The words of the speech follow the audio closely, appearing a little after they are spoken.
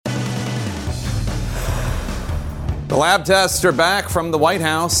The lab tests are back from the White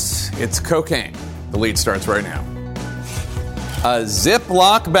House. It's cocaine. The lead starts right now. A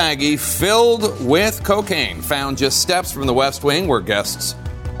Ziploc baggie filled with cocaine found just steps from the West Wing, where guests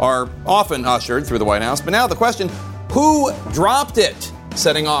are often ushered through the White House. But now the question, who dropped it,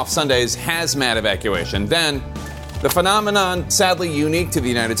 setting off Sunday's hazmat evacuation? Then, the phenomenon sadly unique to the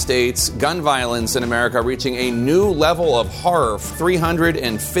United States, gun violence in America reaching a new level of horror,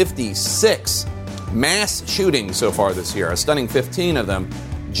 356 mass shootings so far this year, a stunning 15 of them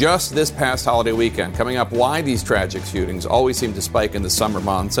just this past holiday weekend. Coming up, why these tragic shootings always seem to spike in the summer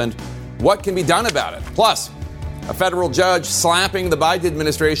months and what can be done about it. Plus, a federal judge slapping the Biden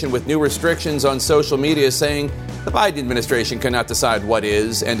administration with new restrictions on social media, saying the Biden administration cannot decide what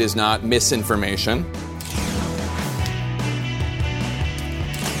is and is not misinformation.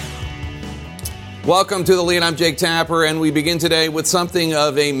 Welcome to The Lead. I'm Jake Tapper, and we begin today with something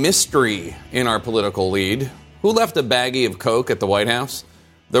of a mystery in our political lead. Who left a baggie of coke at the White House?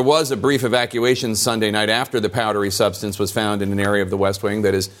 There was a brief evacuation Sunday night after the powdery substance was found in an area of the West Wing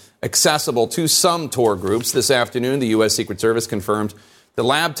that is accessible to some tour groups. This afternoon, the U.S. Secret Service confirmed the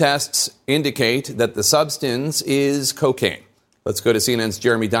lab tests indicate that the substance is cocaine. Let's go to CNN's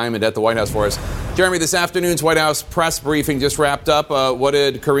Jeremy Diamond at the White House for us. Jeremy, this afternoon's White House press briefing just wrapped up. What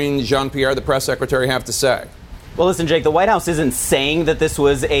did Karine Jean-Pierre, the press secretary, have to say? Well, listen, Jake, the White House isn't saying that this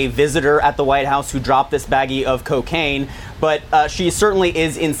was a visitor at the White House who dropped this baggie of cocaine, but she certainly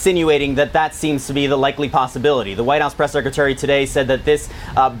is insinuating that that seems to be the likely possibility. The White House press secretary today said that this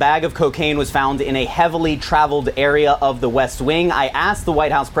bag of cocaine was found in a heavily traveled area of the West Wing. I asked the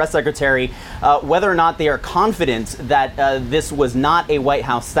White House press secretary whether or not they are confident that this was not a White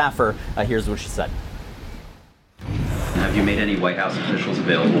House staffer. Here's what she said. Have you made any White House officials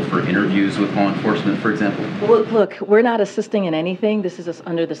available for interviews with law enforcement, for example? Well, look, we're not assisting in anything. This is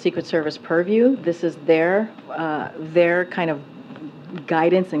under the Secret Service purview. This is their kind of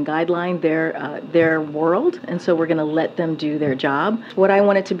guidance and guideline, their world, and so we're going to let them do their job. What I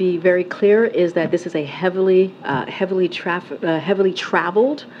wanted to be very clear is that this is a heavily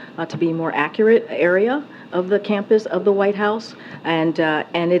traveled, to be more accurate, area of the campus of the White House, and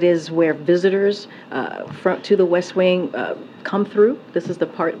it is where visitors to the West Wing come through. This is the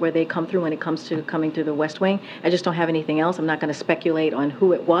part where they come through when it comes to coming through the West Wing. I just don't have anything else. I'm not going to speculate on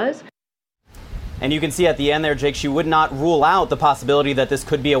who it was. And you can see at the end there, Jake, she would not rule out the possibility that this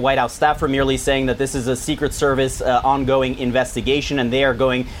could be a White House staffer, merely saying that this is a Secret Service ongoing investigation and they are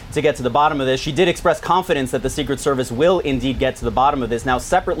going to get to the bottom of this. She did express confidence that the Secret Service will indeed get to the bottom of this. Now,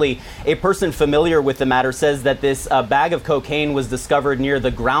 separately, a person familiar with the matter says that this bag of cocaine was discovered near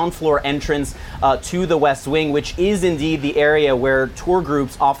the ground floor entrance to the West Wing, which is indeed the area where tour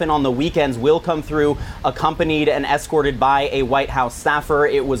groups, often on the weekends, will come through accompanied and escorted by a White House staffer.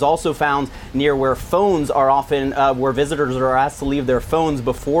 It was also found near where phones are often, where visitors are asked to leave their phones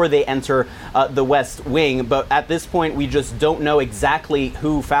before they enter the West Wing. But at this point, we just don't know exactly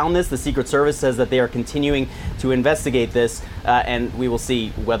who found this. The Secret Service says that they are continuing to investigate this, and we will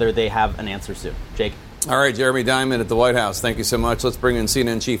see whether they have an answer soon. Jake? All right, Jeremy Diamond at the White House. Thank you so much. Let's bring in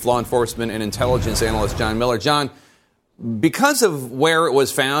CNN Chief Law Enforcement and Intelligence Analyst John Miller. John, because of where it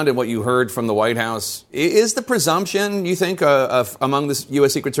was found and what you heard from the White House, is the presumption, you think, among the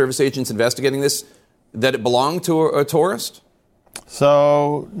U.S. Secret Service agents investigating this, that it belonged to a tourist?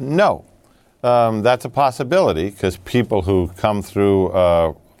 So, no. That's a possibility because people who come through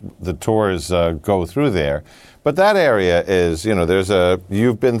the tours go through there. But that area is,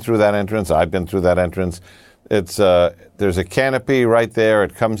 you've been through that entrance, I've been through that entrance. It's there's a canopy right there.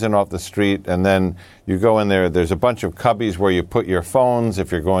 It comes in off the street, and then you go in there. There's a bunch of cubbies where you put your phones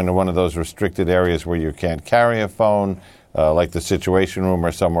if you're going to one of those restricted areas where you can't carry a phone, like the Situation Room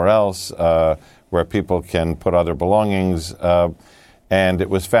or somewhere else, where people can put other belongings. And it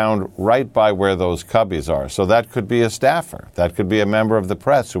was found right by where those cubbies are. So that could be a staffer. That could be a member of the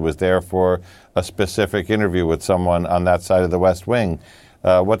press who was there for a specific interview with someone on that side of the West Wing.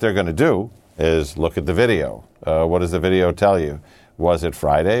 What they're going to do is look at the video. What does the video tell you? Was it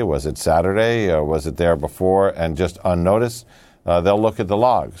Friday? Was it Saturday? Was it there before? And just unnoticed, they'll look at the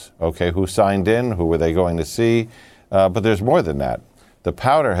logs. Okay, who signed in? Who were they going to see? But there's more than that. The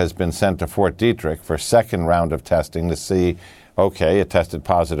powder has been sent to Fort Detrick for second round of testing to see, okay, it tested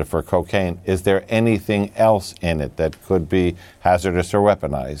positive for cocaine. Is there anything else in it that could be hazardous or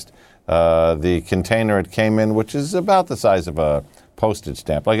weaponized? The container it came in, which is about the size of a postage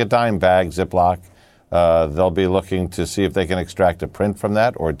stamp, like a dime bag, Ziploc. They'll be looking to see if they can extract a print from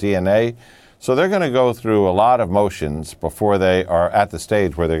that or DNA. So they're going to go through a lot of motions before they are at the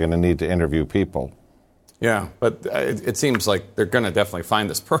stage where they're going to need to interview people. Yeah, but it seems like they're going to definitely find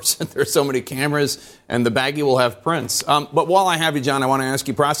this person. There's so many cameras, and the baggie will have prints. But while I have you, John, I want to ask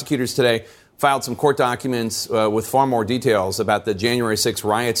you, prosecutors today filed some court documents with far more details about the January 6th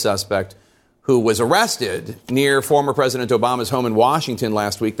riot suspect who was arrested near former President Obama's home in Washington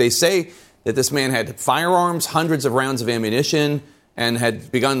last week. They say that this man had firearms, hundreds of rounds of ammunition, and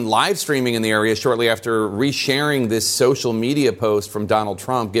had begun live streaming in the area shortly after resharing this social media post from Donald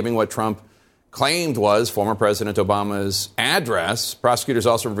Trump, giving what Trump claimed was former President Obama's address. Prosecutors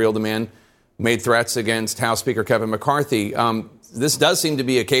also revealed the man made threats against House Speaker Kevin McCarthy. This does seem to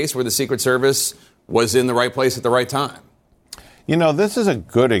be a case where the Secret Service was in the right place at the right time. You know, this is a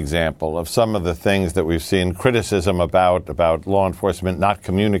good example of some of the things that we've seen criticism about law enforcement not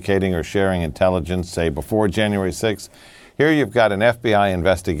communicating or sharing intelligence, say, before January 6th. Here you've got an FBI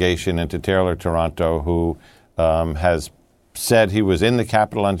investigation into Taylor Taranto, who has said he was in the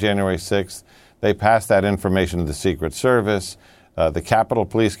Capitol on January 6th. They passed that information to the Secret Service. The Capitol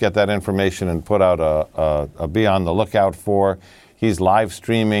Police get that information and put out a be on the lookout for. He's live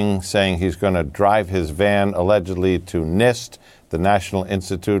streaming, saying he's going to drive his van allegedly to NIST, the National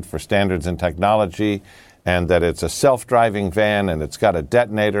Institute for Standards and Technology, and that it's a self-driving van and it's got a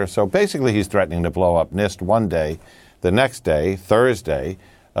detonator. So basically he's threatening to blow up NIST one day. The next day, Thursday,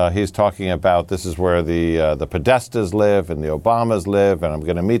 he's talking about this is where the Podestas live and the Obamas live, and I'm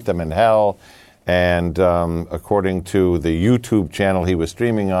going to meet them in hell. And according to the YouTube channel he was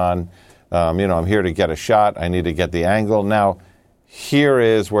streaming on, I'm here to get a shot. I need to get the angle. Now, here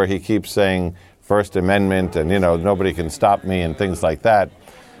is where he keeps saying First Amendment and, nobody can stop me and things like that.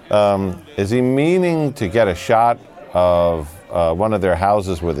 Is he meaning to get a shot of one of their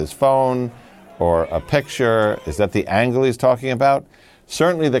houses with his phone or a picture? Is that the angle he's talking about?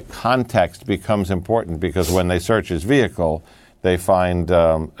 Certainly the context becomes important, because when they search his vehicle, they find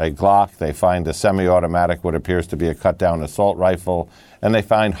a Glock, they find a semi-automatic, what appears to be a cut-down assault rifle, and they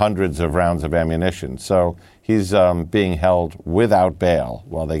find hundreds of rounds of ammunition. So he's being held without bail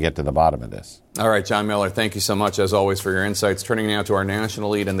while they get to the bottom of this. All right, John Miller, thank you so much, as always, for your insights. Turning now to our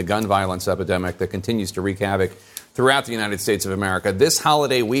national lead in the gun violence epidemic that continues to wreak havoc throughout the United States of America. This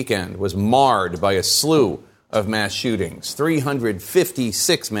holiday weekend was marred by a slew of mass shootings.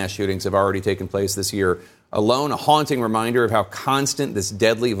 356 mass shootings have already taken place this year alone, a haunting reminder of how constant this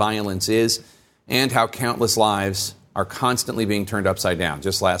deadly violence is and how countless lives are constantly being turned upside down.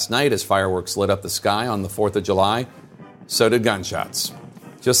 Just last night, as fireworks lit up the sky on the 4th of July, so did gunshots.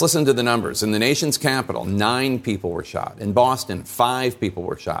 Just listen to the numbers. In the nation's capital, 9 people were shot. In Boston, 5 people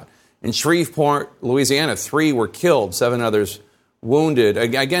were shot. In Shreveport, Louisiana, 3 were killed, 7 others wounded.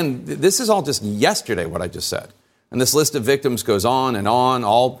 Again, this is all just yesterday, what I just said. And this list of victims goes on,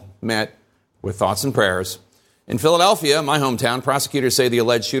 all met with thoughts and prayers. In Philadelphia, my hometown, prosecutors say the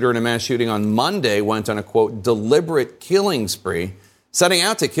alleged shooter in a mass shooting on Monday went on a, quote, deliberate killing spree, setting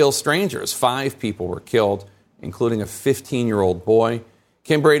out to kill strangers. 5 people were killed, including a 15-year-old boy.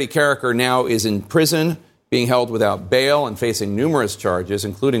 Kim Brady Carricker now is in prison, being held without bail and facing numerous charges,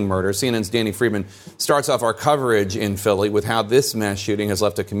 including murder. CNN's Danny Friedman starts off our coverage in Philly with how this mass shooting has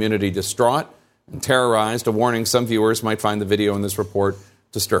left a community distraught and terrorized. A warning, some viewers might find the video in this report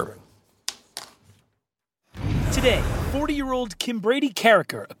disturbing. Today, 40-year-old Kim Brady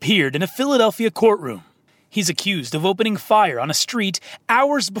Carricker appeared in a Philadelphia courtroom. He's accused of opening fire on a street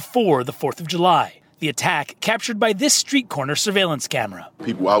hours before the 4th of July. The attack captured by this street corner surveillance camera.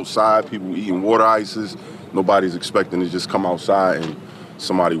 People outside, people eating water ices. Nobody's expecting to just come outside and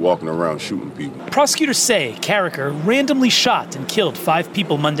somebody walking around shooting people. Prosecutors say Carricker randomly shot and killed 5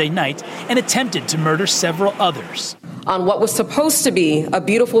 people Monday night and attempted to murder several others. On what was supposed to be a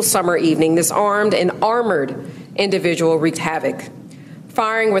beautiful summer evening, this armed and armored individual wreaked havoc,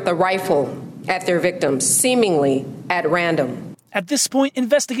 firing with a rifle at their victims, seemingly at random. At this point,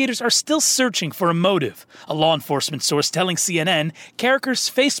 investigators are still searching for a motive. A law enforcement source telling CNN Carricker's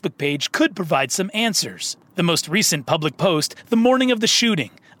Facebook page could provide some answers. The most recent public post, the morning of the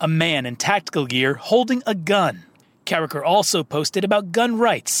shooting, a man in tactical gear holding a gun. Carricker also posted about gun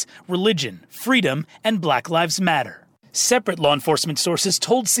rights, religion, freedom, and Black Lives Matter. Separate law enforcement sources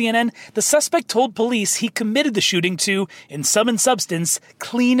told CNN the suspect told police he committed the shooting to, in sum and substance,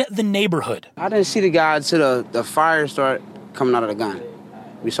 clean the neighborhood. I didn't see the guy until the fire started coming out of the gun.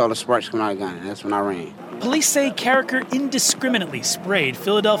 We saw the sparks coming out of the gun, and that's when I ran. Police say Carricker indiscriminately sprayed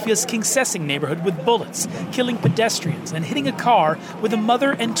Philadelphia's King Sessing neighborhood with bullets, killing pedestrians and hitting a car with a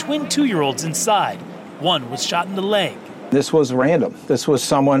mother and twin 2-year-olds inside. One was shot in the leg. This was random. This was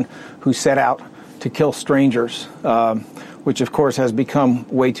someone who set out to kill strangers, which of course has become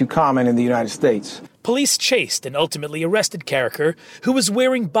way too common in the United States. Police chased and ultimately arrested Carricker, who was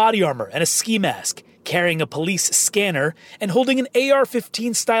wearing body armor and a ski mask. carrying a police scanner and holding an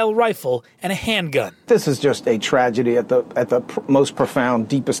AR-15 style rifle and a handgun. This is just a tragedy at the most profound,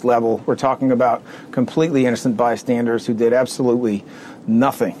 deepest level. We're talking about completely innocent bystanders who did absolutely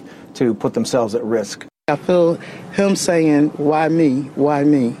nothing to put themselves at risk. I feel him saying, why me, why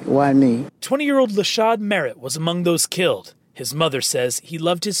me, why me? 20-year-old Lashad Merritt was among those killed. His mother says he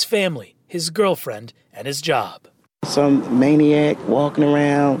loved his family, his girlfriend, and his job. Some maniac walking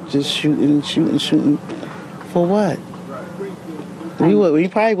around just shooting. For what? We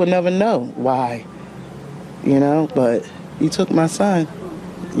probably would never know why, but you took my son.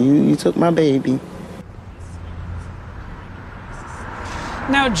 You took my baby.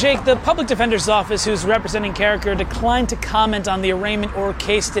 Now, Jake, the public defender's office, who's representing Carricker, declined to comment on the arraignment or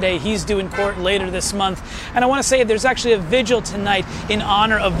case today. He's due in court later this month. And I want to say there's actually a vigil tonight in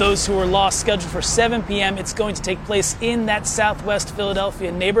honor of those who were lost, scheduled for 7 p.m. It's going to take place in that southwest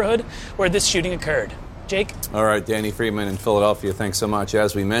Philadelphia neighborhood where this shooting occurred. Jake? All right, Danny Friedman in Philadelphia, thanks so much.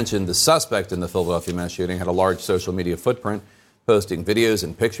 As we mentioned, the suspect in the Philadelphia mass shooting had a large social media footprint, posting videos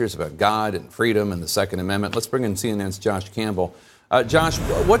and pictures about God and freedom and the Second Amendment. Let's bring in CNN's Josh Campbell. Josh,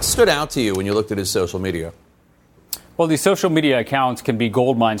 what stood out to you when you looked at his social media? Well, these social media accounts can be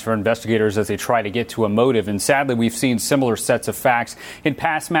gold mines for investigators as they try to get to a motive. And sadly, we've seen similar sets of facts in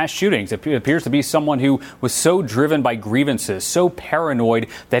past mass shootings. It appears to be someone who was so driven by grievances, so paranoid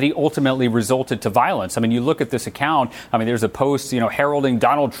that he ultimately resulted to violence. I mean, you look at this account. I mean, there's a post, heralding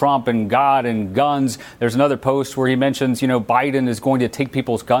Donald Trump and God and guns. There's another post where he mentions, Biden is going to take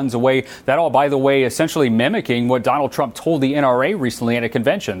people's guns away. That all, by the way, essentially mimicking what Donald Trump told the NRA recently at a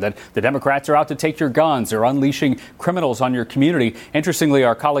convention, that the Democrats are out to take your guns. They're unleashing criminals on your community. Interestingly,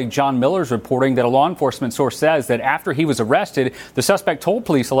 our colleague John Miller is reporting that a law enforcement source says that after he was arrested, the suspect told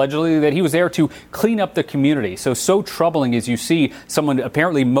police allegedly that he was there to clean up the community. So troubling as you see someone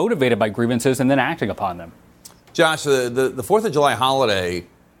apparently motivated by grievances and then acting upon them. Josh, the 4th of July holiday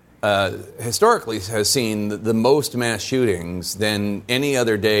historically has seen the most mass shootings than any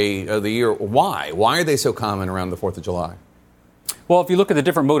other day of the year. Why? Why are they so common around the 4th of July? Well, if you look at the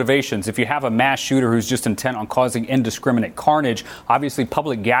different motivations, if you have a mass shooter who's just intent on causing indiscriminate carnage, obviously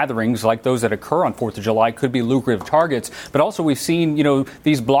public gatherings like those that occur on 4th of July could be lucrative targets. But also we've seen,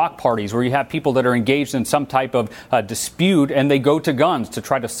 these block parties where you have people that are engaged in some type of dispute and they go to guns to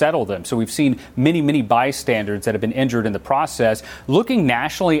try to settle them. So we've seen many bystanders that have been injured in the process. Looking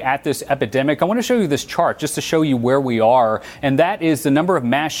nationally at this epidemic, I want to show you this chart just to show you where we are. And that is the number of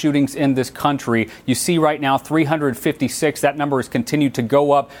mass shootings in this country. You see right now 356. That number is continue to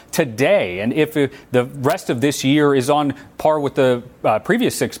go up today. And if the rest of this year is on par with the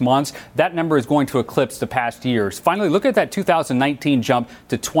previous 6 months, that number is going to eclipse the past years. Finally, look at that 2019 jump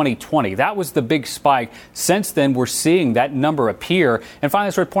to 2020. That was the big spike. Since then, we're seeing that number appear. And finally, I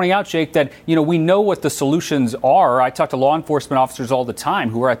started pointing out, Jake, that, we know what the solutions are. I talk to law enforcement officers all the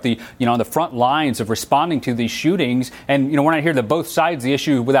time who are at the, on the front lines of responding to these shootings. And, we're not here that both sides the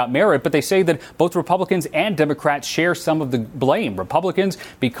issue without merit, but they say that both Republicans and Democrats share some of the blame. Republicans,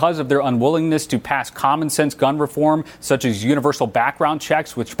 because of their unwillingness to pass common sense gun reform, such as universal background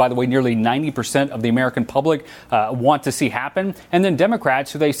checks, which, by the way, nearly 90% of the American public want to see happen. And then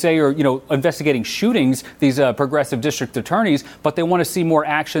Democrats, who they say are, investigating shootings, these progressive district attorneys, but they want to see more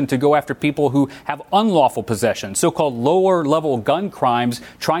action to go after people who have unlawful possession, so-called lower level gun crimes,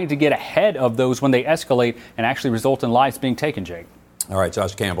 trying to get ahead of those when they escalate and actually result in lives being taken, Jake. All right,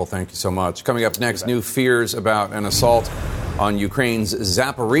 Josh Campbell, thank you so much. Coming up next, new fears about an assault on Ukraine's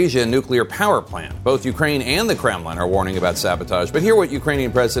Zaporizhia nuclear power plant. Both Ukraine and the Kremlin are warning about sabotage. But hear what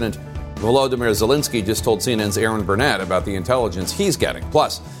Ukrainian President Volodymyr Zelensky just told CNN's Aaron Burnett about the intelligence he's getting.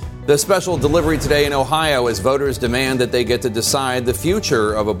 Plus, the special delivery today in Ohio as voters demand that they get to decide the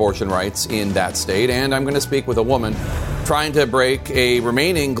future of abortion rights in that state. And I'm going to speak with a woman trying to break a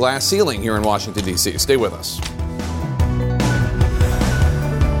remaining glass ceiling here in Washington, D.C. Stay with us.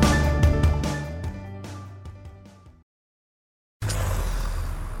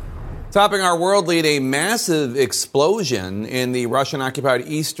 Topping our world lead, a massive explosion in the Russian-occupied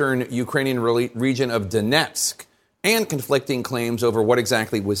eastern Ukrainian region of Donetsk and conflicting claims over what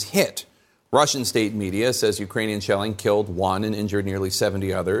exactly was hit. Russian state media says Ukrainian shelling killed one and injured nearly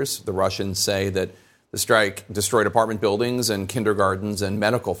 70 others. The Russians say that the strike destroyed apartment buildings and kindergartens and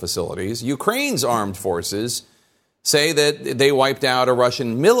medical facilities. Ukraine's armed forces say that they wiped out a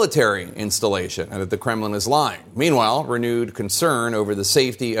Russian military installation and that the Kremlin is lying. Meanwhile, renewed concern over the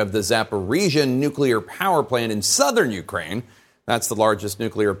safety of the Zaporizhia nuclear power plant in southern Ukraine. That's the largest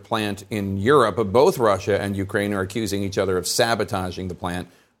nuclear plant in Europe. But both Russia and Ukraine are accusing each other of sabotaging the plant,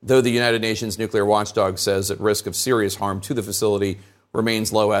 though the United Nations nuclear watchdog says that risk of serious harm to the facility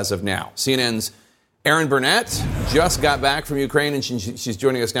remains low as of now. CNN's Erin Burnett just got back from Ukraine, and she's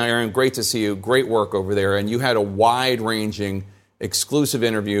joining us now. Erin, great to see you. Great work over there. And you had a wide-ranging, exclusive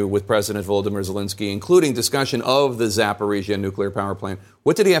interview with President Volodymyr Zelensky, including discussion of the Zaporizhzhia nuclear power plant.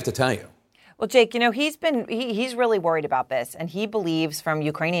 What did he have to tell you? Well, Jake, he's really worried about this, and he believes from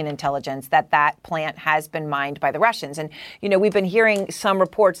Ukrainian intelligence that plant has been mined by the Russians. And, we've been hearing some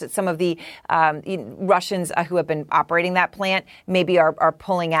reports that some of the Russians who have been operating that plant maybe are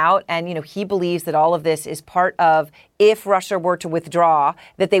pulling out. And, he believes that all of this is part of, if Russia were to withdraw,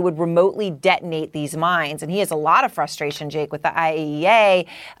 that they would remotely detonate these mines. And he has a lot of frustration, Jake, with the IAEA,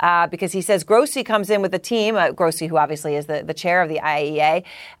 because he says Grossi comes in with a team, Grossi, who obviously is the chair of the IAEA.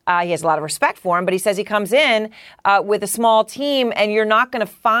 He has a lot of respect for him, but he says he comes in with a small team, and you're not going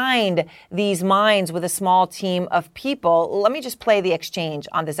to find these mines with a small team of people. Let me just play the exchange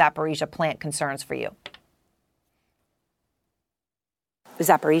on the Zaporizhzhia plant concerns for you.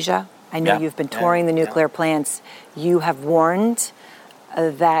 Zaporizhzhia, I know you've been touring the nuclear plants. You have warned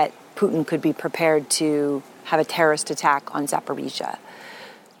that Putin could be prepared to have a terrorist attack on Zaporizhzhia.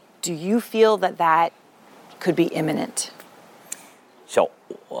 Do you feel that could be imminent? So,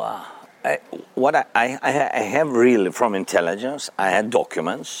 what I have really from intelligence, I had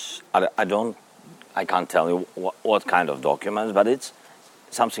documents. I can't tell you what kind of documents, but it's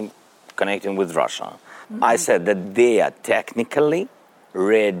something connecting with Russia. Mm-hmm. I said that they are technically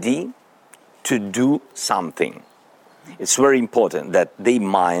ready to do something. It's very important that they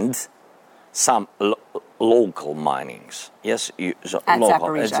mined some local minings. Yes, at local.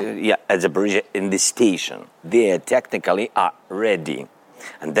 Zaporizhzhia. At Zaporizhzhia in the station. They technically are ready.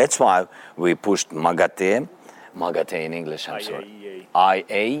 And that's why we pushed MAGATE in English, I'm sorry.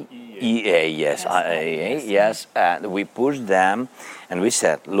 IAEA, yes, IAEA, yes. And we pushed them and we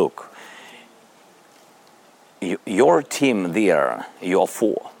said, look, your team there, you're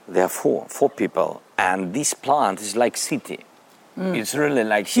four. There are four people. And this plant is like city. Mm. It's really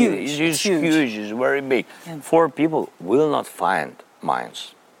like city. It's huge. It's very big. Yeah. 4 people will not find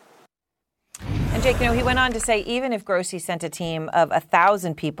mines. And Jake, he went on to say, even if Grossi sent a team of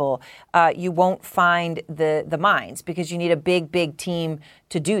 1,000 people, you won't find the mines because you need a big team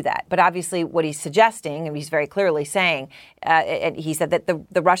to do that. But obviously what he's suggesting, and he's very clearly saying, and he said that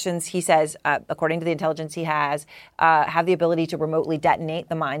the Russians, he says, according to the intelligence he has the ability to remotely detonate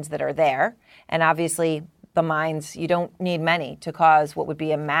the mines that are there. And obviously the mines, you don't need many to cause what would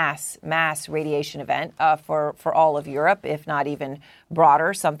be a mass radiation event for all of Europe, if not even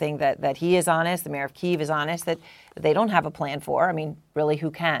broader, something that he is honest, the mayor of Kyiv is honest, that they don't have a plan for. I mean, really,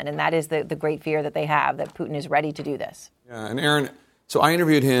 who can? And that is the great fear that they have, that Putin is ready to do this. Yeah, and Erin, so I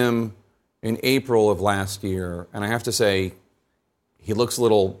interviewed him in April of last year, and I have to say, he looks a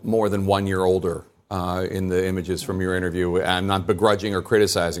little more than 1 year older in the images from your interview. I'm not begrudging or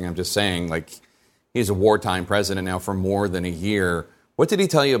criticizing, I'm just saying, he's a wartime president now for more than a year. What did he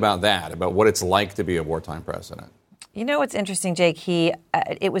tell you about that, about what it's like to be a wartime president? What's interesting, Jake?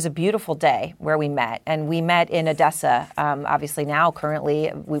 It was a beautiful day where we met, and we met in Odessa. Obviously, now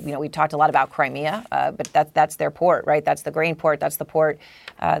currently, we talked a lot about Crimea, but that's their port, right? That's the grain port. That's the port,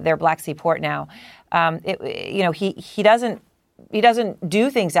 their Black Sea port now. He doesn't do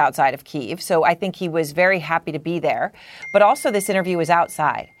things outside of Kyiv, so I think he was very happy to be there. But also, this interview was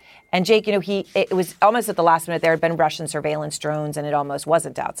outside. And Jake, it was almost at the last minute. There had been Russian surveillance drones, and it almost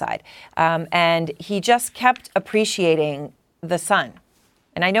wasn't outside. And he just kept appreciating the sun.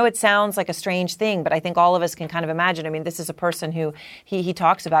 And I know it sounds like a strange thing, but I think all of us can kind of imagine. I mean, this is a person who he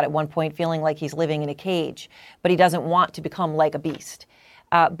talks about at one point feeling like he's living in a cage, but he doesn't want to become like a beast.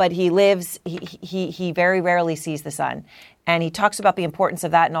 But he very rarely sees the sun. And he talks about the importance of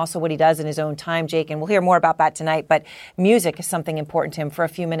that and also what he does in his own time, Jake. And we'll hear more about that tonight. But music is something important to him for a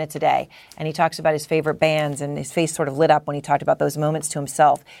few minutes a day. And he talks about his favorite bands, and his face sort of lit up when he talked about those moments to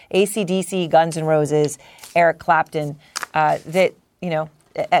himself. AC/DC, Guns N' Roses, Eric Clapton, at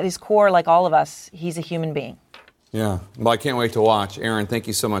his core, like all of us, he's a human being. Yeah. Well, I can't wait to watch. Erin, thank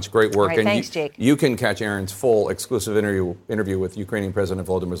you so much. Great work. All right, thanks, Jake. You can catch Erin's full exclusive interview with Ukrainian President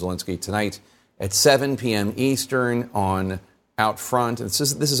Volodymyr Zelensky tonight at 7 p.m. Eastern on Out Front. This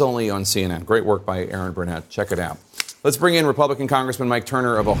is only on CNN. Great work by Erin Burnett. Check it out. Let's bring in Republican Congressman Mike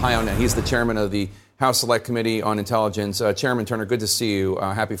Turner of Ohio. Now, he's the chairman of the House Select Committee on Intelligence. Chairman Turner, good to see you.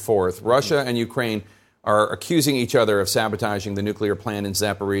 Happy 4th. Russia and Ukraine are accusing each other of sabotaging the nuclear plant in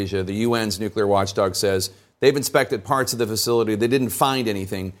Zaporizhzhia. The UN's nuclear watchdog says they've inspected parts of the facility. They didn't find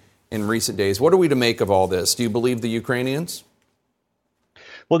anything in recent days. What are we to make of all this? Do you believe the Ukrainians?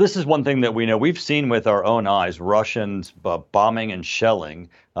 Well, this is one thing that we know. We've seen with our own eyes Russians bombing and shelling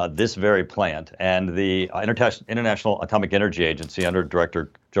this very plant. And the International Atomic Energy Agency, under Director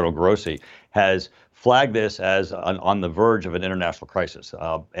General Grossi, has flagged this as on the verge of an international crisis.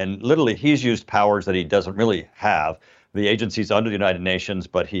 And literally, he's used powers that he doesn't really have. The agency's under the United Nations,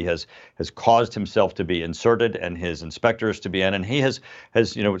 but he has caused himself to be inserted and his inspectors to be in, and he has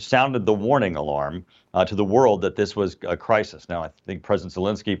sounded the warning alarm to the world that this was a crisis. Now, I think President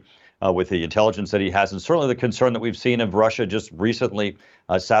Zelensky, with the intelligence that he has, and certainly the concern that we've seen of Russia just recently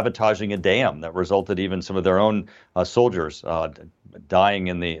sabotaging a dam that resulted even some of their own soldiers dying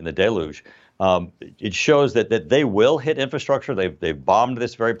in the deluge. It shows that they will hit infrastructure. They've bombed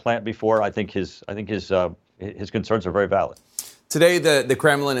this very plant before. I think his concerns are very valid. Today, the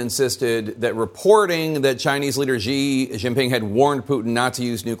Kremlin insisted that reporting that Chinese leader Xi Jinping had warned Putin not to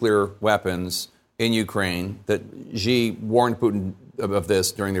use nuclear weapons in Ukraine, that Xi warned Putin of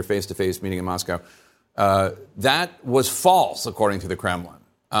this during their face-to-face meeting in Moscow, that was false, according to the Kremlin.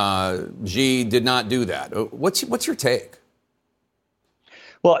 Xi did not do that. What's your take?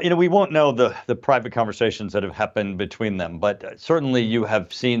 Well, we won't know the private conversations that have happened between them, but certainly you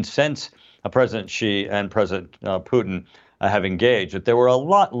have seen since President Xi and President Putin have engaged that there were a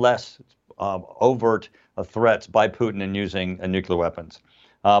lot less overt threats by Putin in using nuclear weapons.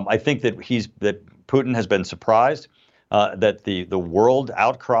 I think that Putin has been surprised that the world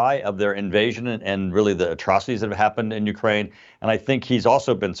outcry of their invasion and really the atrocities that have happened in Ukraine. And I think he's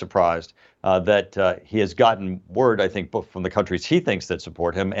also been surprised that he has gotten word, I think, both from the countries he thinks that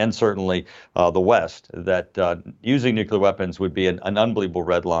support him and certainly the West, that using nuclear weapons would be an unbelievable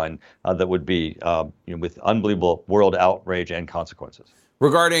red line that would be with unbelievable world outrage and consequences.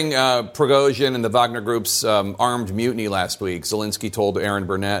 Regarding Prigozhin and the Wagner Group's armed mutiny last week, Zelensky told Aaron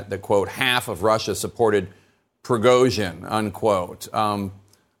Burnett that, quote, half of Russia supported Prigozhin, unquote. I'm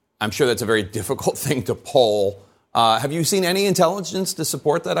sure that's a very difficult thing to poll. Have you seen any intelligence to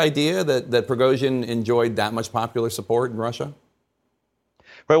support that idea that Prigozhin enjoyed that much popular support in Russia?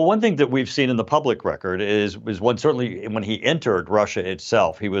 Well, one thing that we've seen in the public record is one, certainly when he entered Russia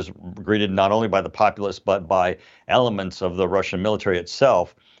itself, he was greeted not only by the populace, but by elements of the Russian military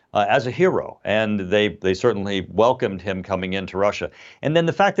itself as a hero. And they certainly welcomed him coming into Russia. And then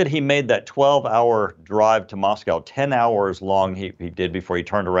the fact that he made that 12-hour drive to Moscow, 10 hours long he did before he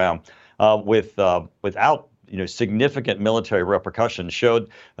turned around, without significant military repercussions, showed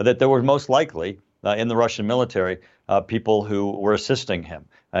that there were most likely in the Russian military people who were assisting him.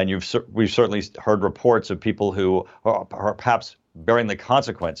 And we've certainly heard reports of people who are perhaps bearing the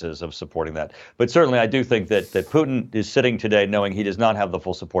consequences of supporting that. But certainly I do think that Putin is sitting today knowing he does not have the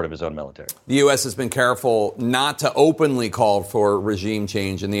full support of his own military. The U.S. has been careful not to openly call for regime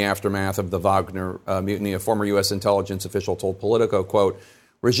change in the aftermath of the Wagner mutiny. A former U.S. intelligence official told Politico, quote,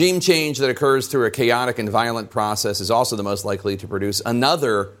 regime change that occurs through a chaotic and violent process is also the most likely to produce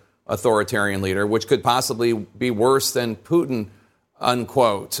another authoritarian leader, which could possibly be worse than Putin,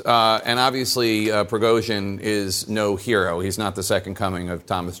 unquote. And obviously, Prigozhin is no hero. He's not the second coming of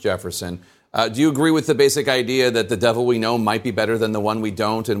Thomas Jefferson. Do you agree with the basic idea that the devil we know might be better than the one we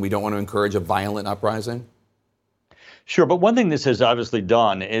don't, and we don't want to encourage a violent uprising? Sure, but one thing this has obviously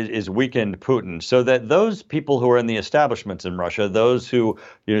done is weakened Putin, so that those people who are in the establishments in Russia, those who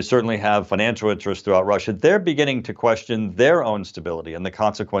certainly have financial interests throughout Russia, they're beginning to question their own stability and the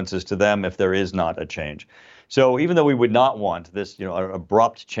consequences to them if there is not a change. So even though we would not want this,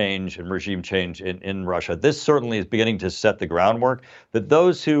 abrupt change and regime change in Russia, this certainly is beginning to set the groundwork that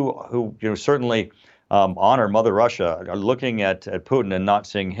those who certainly honor Mother Russia are looking at Putin and not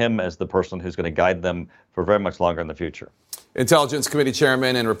seeing him as the person who's going to guide them for very much longer in the future. Intelligence Committee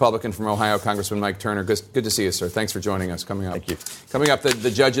Chairman and Republican from Ohio, Congressman Mike Turner. Good to see you, sir. Thanks for joining us. Coming up. Thank you. Coming up, the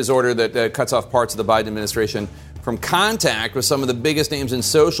judge's order that cuts off parts of the Biden administration from contact with some of the biggest names in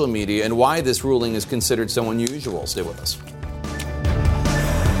social media and why this ruling is considered so unusual. Stay with us.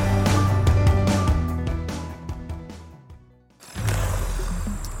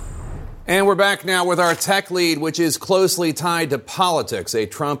 And we're back now with our tech lead, which is closely tied to politics. A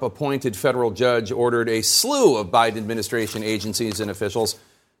Trump-appointed federal judge ordered a slew of Biden administration agencies and officials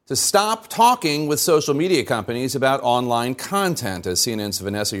to stop talking with social media companies about online content. As CNN's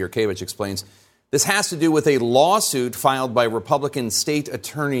Vanessa Yurkevich explains, this has to do with a lawsuit filed by Republican state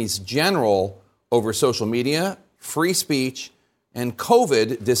attorneys general over social media, free speech, and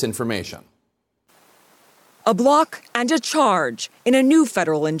COVID disinformation. A block and a charge. In a new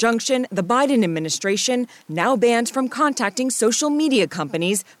federal injunction, the Biden administration now bans from contacting social media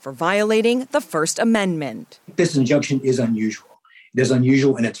companies for violating the First Amendment. This injunction is unusual. It is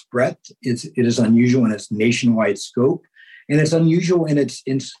unusual in its breadth. It is unusual in its nationwide scope. and it's unusual in its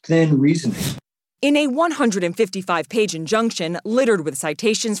thin reasoning. In a 155-page injunction littered with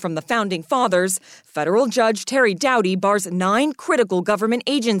citations from the Founding Fathers, federal judge Terry Doughty bars 9 critical government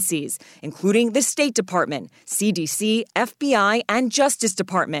agencies, including the State Department, CDC, FBI, and Justice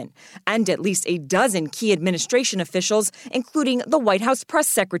Department, and at least a dozen key administration officials, including the White House press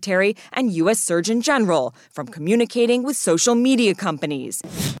secretary and U.S. Surgeon General, from communicating with social media companies,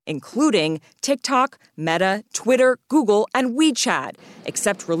 including TikTok, Meta, Twitter, Google, and WeChat,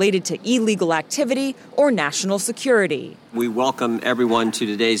 except related to illegal activity or national security. We welcome everyone to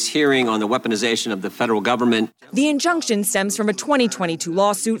today's hearing on the weaponization of the federal government. The injunction stems from a 2022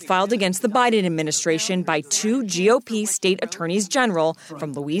 lawsuit filed against the Biden administration by 2 GOP state attorneys general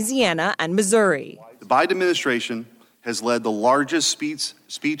from Louisiana and Missouri. The Biden administration has led the largest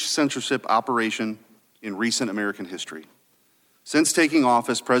speech censorship operation in recent American history. Since taking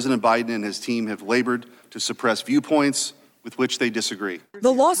office, President Biden and his team have labored to suppress viewpoints with which they disagree.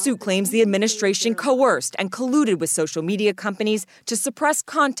 The lawsuit claims the administration coerced and colluded with social media companies to suppress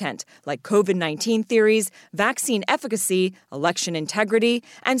content like COVID-19 theories, vaccine efficacy, election integrity,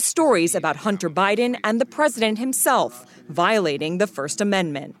 and stories about Hunter Biden and the president himself, violating the First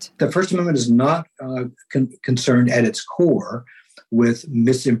Amendment. The First Amendment is not concerned at its core with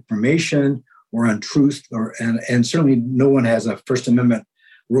misinformation or untruth, and certainly no one has a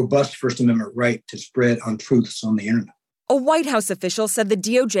robust First Amendment right to spread untruths on the internet. A White House official said the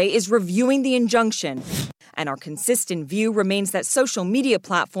DOJ is reviewing the injunction, and our consistent view remains that social media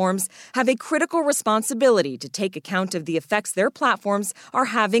platforms have a critical responsibility to take account of the effects their platforms are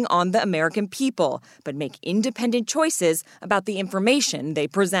having on the American people, but make independent choices about the information they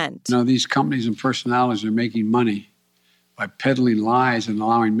present. Now, these companies and personalities are making money by peddling lies and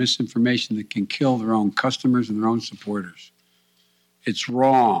allowing misinformation that can kill their own customers and their own supporters. It's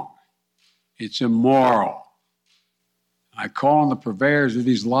wrong. It's immoral. I call on the purveyors of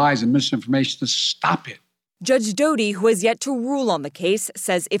these lies and misinformation to stop it. Judge Doughty, who has yet to rule on the case,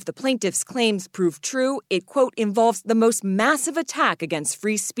 says if the plaintiff's claims prove true, it, quote, involves the most massive attack against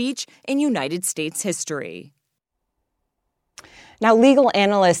free speech in United States history. Now, legal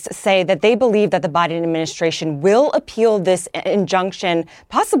analysts say that they believe that the Biden administration will appeal this injunction,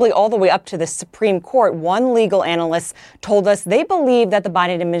 possibly all the way up to the Supreme Court. One legal analyst told us they believe that the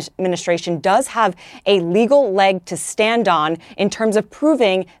Biden administration does have a legal leg to stand on in terms of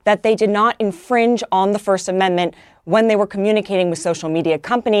proving that they did not infringe on the First Amendment when they were communicating with social media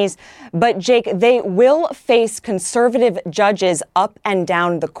companies. But, Jake, they will face conservative judges up and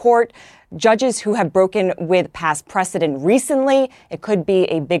down the court. Judges who have broken with past precedent recently. It could be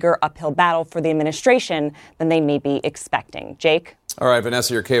a bigger uphill battle for the administration than they may be expecting. Jake? All right,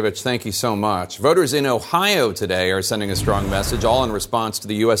 Vanessa Yurkevich, thank you so much. Voters in Ohio today are sending a strong message, all in response to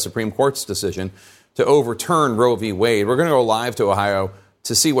the U.S. Supreme Court's decision to overturn Roe v. Wade. We're going to go live to Ohio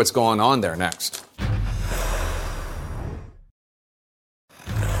to see what's going on there next.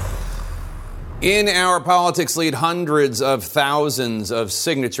 In our politics lead, hundreds of thousands of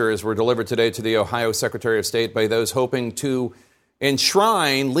signatures were delivered today to the Ohio Secretary of State by those hoping to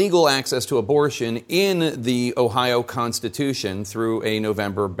enshrine legal access to abortion in the Ohio Constitution through a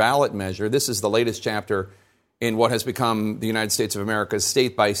November ballot measure. This is the latest chapter in what has become the United States of America's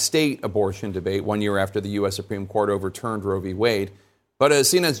state-by-state abortion debate 1 year after the U.S. Supreme Court overturned Roe v. Wade. But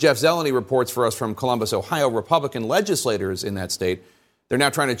as CNN's Jeff Zeleny reports for us from Columbus, Ohio, Republican legislators in that state, they're now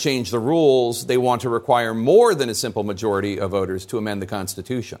trying to change the rules. They want to require more than a simple majority of voters to amend the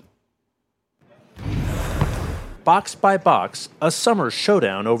Constitution. Box by box, a summer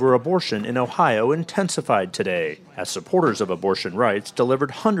showdown over abortion in Ohio intensified today, as supporters of abortion rights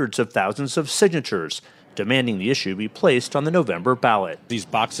delivered hundreds of thousands of signatures, demanding the issue be placed on the November ballot. These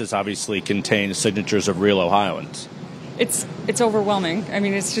boxes obviously contain signatures of real Ohioans. It's overwhelming. I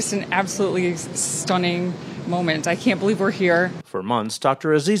mean, it's just an absolutely stunning moment. I can't believe we're here. For months, Dr.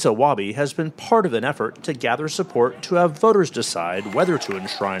 Aziza Wabi has been part of an effort to gather support to have voters decide whether to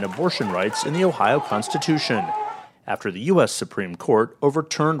enshrine abortion rights in the Ohio Constitution, after the U.S. Supreme Court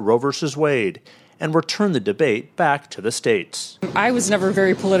overturned Roe v. Wade and returned the debate back to the states. I was never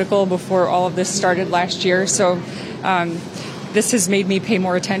very political before all of this started last year, so this has made me pay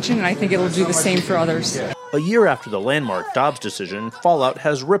more attention, and I think it'll do the same for others. A year after the landmark Dobbs decision, fallout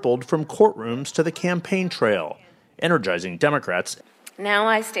has rippled from courtrooms to the campaign trail, energizing Democrats. Now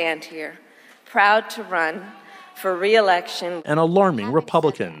I stand here, proud to run for re-election. And alarming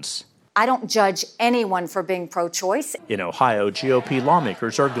Republicans. I don't judge anyone for being pro-choice. In Ohio, GOP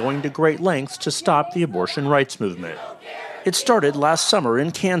lawmakers are going to great lengths to stop the abortion rights movement. It started last summer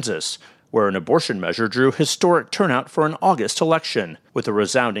in Kansas, where an abortion measure drew historic turnout for an August election, with a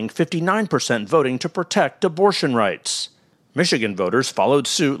resounding 59% voting to protect abortion rights. Michigan voters followed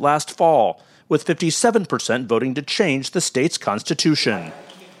suit last fall, with 57% voting to change the state's constitution.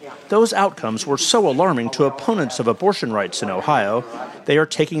 Those outcomes were so alarming to opponents of abortion rights in Ohio, they are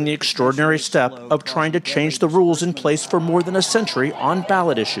taking the extraordinary step of trying to change the rules in place for more than a century on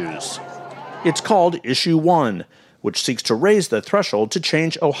ballot issues. It's called Issue 1, which seeks to raise the threshold to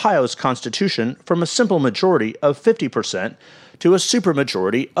change Ohio's constitution from a simple majority of 50% to a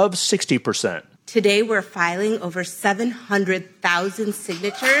supermajority of 60%. Today, we're filing over 700,000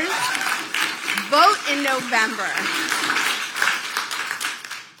 signatures. Vote in November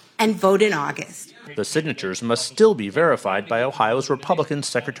and vote in August. The signatures must still be verified by Ohio's Republican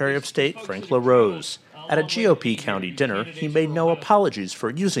Secretary of State, Frank LaRose. At a GOP county dinner, he made no apologies for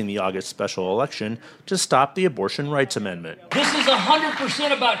using the August special election to stop the abortion rights amendment. This is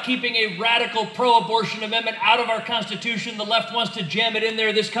 100% about keeping a radical pro-abortion amendment out of our Constitution. The left wants to jam it in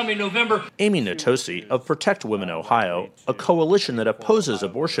there this coming November. Amy Natosi of Protect Women Ohio, a coalition that opposes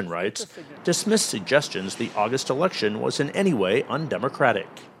abortion rights, dismissed suggestions the August election was in any way undemocratic.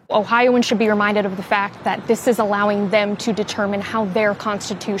 Ohioans should be reminded of the fact that this is allowing them to determine how their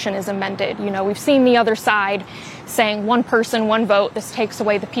constitution is amended. You know, we've seen the other side saying one person, one vote, this takes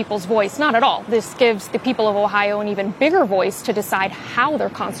away the people's voice. Not at all. This gives the people of Ohio an even bigger voice to decide how their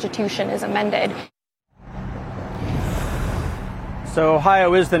constitution is amended. So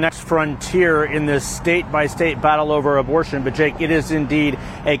Ohio is the next frontier in this state-by-state battle over abortion. But, Jake, it is indeed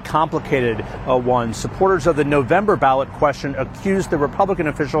a complicated one. Supporters of the November ballot question accused the Republican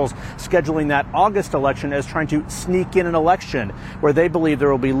officials scheduling that August election as trying to sneak in an election where they believe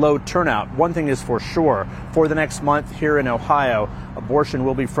there will be low turnout. One thing is for sure. For the next month here in Ohio, abortion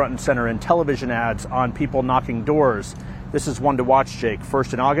will be front and center in television ads on people knocking doors. This is one to watch, Jake,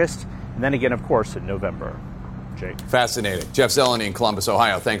 first in August and then again, of course, in November. Jake. Fascinating. Jeff Zeleny in Columbus,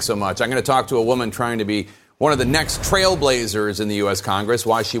 Ohio. Thanks so much. I'm going to talk to a woman trying to be one of the next trailblazers in the U.S. Congress,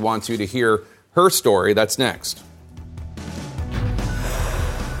 why she wants you to hear her story. That's next.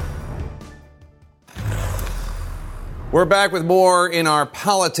 We're back with more in our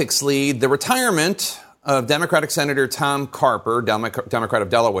politics lead. The retirement of Democratic Senator Tom Carper, Democrat of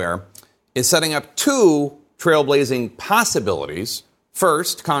Delaware, is setting up two trailblazing possibilities.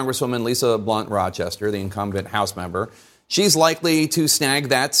 First, Congresswoman Lisa Blunt Rochester, the incumbent House member, she's likely to snag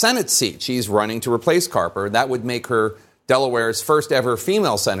that Senate seat. She's running to replace Carper. That would make her Delaware's first ever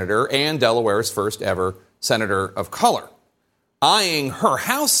female senator and Delaware's first ever senator of color. Eyeing her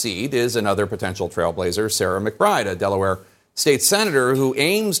House seat is another potential trailblazer, Sarah McBride, a Delaware state senator who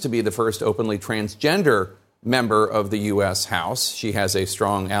aims to be the first openly transgender member of the U.S. House. She has a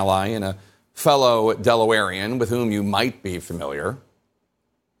strong ally and a fellow Delawarean with whom you might be familiar.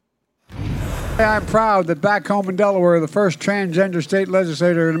 I'm proud that back home in Delaware, the first transgender state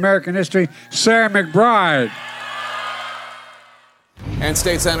legislator in American history, Sarah McBride. And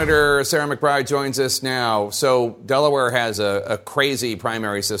State Senator Sarah McBride joins us now. So Delaware has a crazy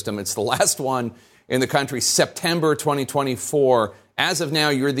primary system. It's the last one in the country, September 2024. As of now,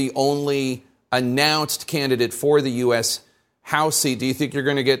 you're the only announced candidate for the U.S. House seat. Do you think you're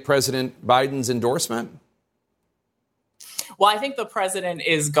going to get President Biden's endorsement? Well, I think the president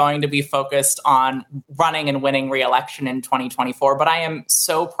is going to be focused on running and winning re-election in 2024. But I am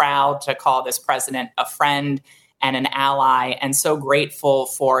so proud to call this president a friend and an ally, and so grateful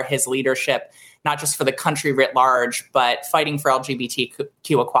for his leadership, not just for the country writ large, but fighting for LGBTQ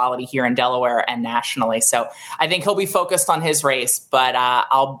equality here in Delaware and nationally. So I think he'll be focused on his race, but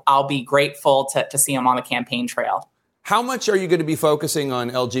I'll be grateful to see him on the campaign trail. How much are you going to be focusing on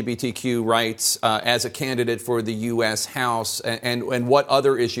LGBTQ rights as a candidate for the U.S. House, and what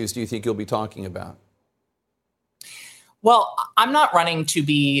other issues do you think you'll be talking about? Well, I'm not running to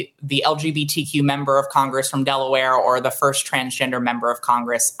be the LGBTQ member of Congress from Delaware or the first transgender member of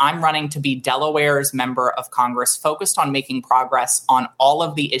Congress. I'm running to be Delaware's member of Congress, focused on making progress on all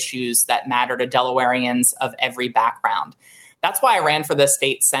of the issues that matter to Delawareans of every background. That's why I ran for the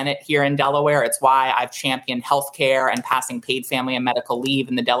state Senate here in Delaware. It's why I've championed health care and passing paid family and medical leave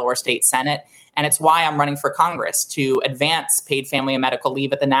in the Delaware State Senate. And it's why I'm running for Congress, to advance paid family and medical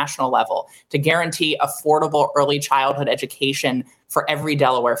leave at the national level, to guarantee affordable early childhood education for every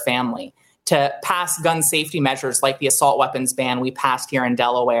Delaware family, to pass gun safety measures like the assault weapons ban we passed here in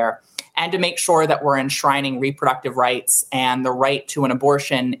Delaware, and to make sure that we're enshrining reproductive rights and the right to an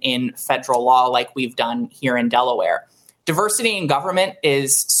abortion in federal law like we've done here in Delaware. Diversity in government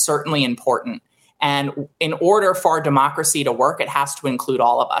is certainly important. And in order for our democracy to work, it has to include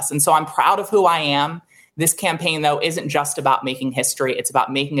all of us. And so I'm proud of who I am. This campaign, though, isn't just about making history. It's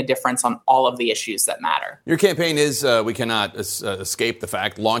about making a difference on all of the issues that matter. Your campaign is, we cannot escape the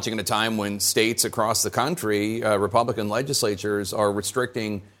fact, launching at a time when states across the country, Republican legislatures, are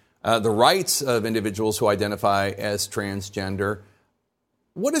restricting the rights of individuals who identify as transgender.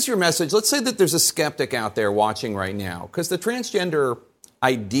 What is your message? Let's say that there's a skeptic out there watching right now, because the transgender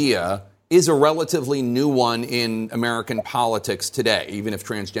idea is a relatively new one in American politics today, even if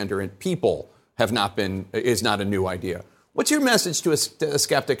transgender people is not a new idea. What's your message to a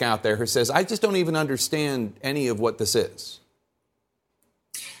skeptic out there who says, I just don't even understand any of what this is?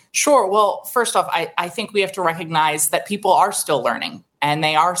 Sure. Well, first off, I think we have to recognize that people are still learning, and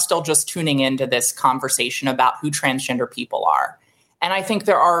they are still just tuning into this conversation about who transgender people are. And I think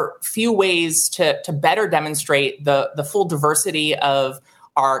there are few ways to better demonstrate the full diversity of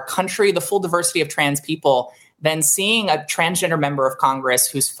our country, the full diversity of trans people, than seeing a transgender member of Congress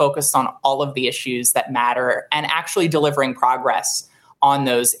who's focused on all of the issues that matter and actually delivering progress on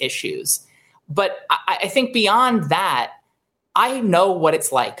those issues. But I think beyond that, I know what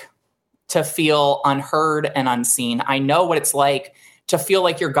it's like to feel unheard and unseen. I know what it's like to feel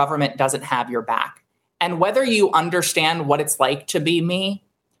like your government doesn't have your back. And whether you understand what it's like to be me,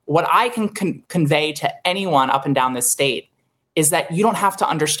 what I can convey to anyone up and down this state is that you don't have to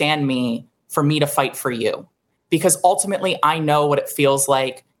understand me for me to fight for you. Because ultimately, I know what it feels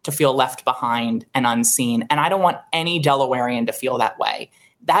like to feel left behind and unseen. And I don't want any Delawarean to feel that way.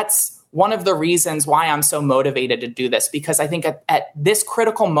 That's one of the reasons why I'm so motivated to do this, because I think at this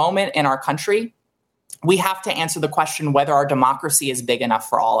critical moment in our country, we have to answer the question whether our democracy is big enough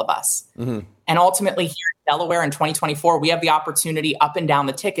for all of us. Mm-hmm. And ultimately, here in Delaware in 2024, we have the opportunity up and down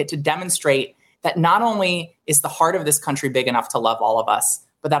the ticket to demonstrate that not only is the heart of this country big enough to love all of us,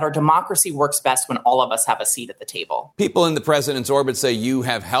 but that our democracy works best when all of us have a seat at the table. People in the president's orbit say you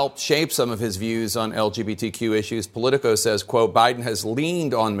have helped shape some of his views on LGBTQ issues. Politico says, quote, Biden has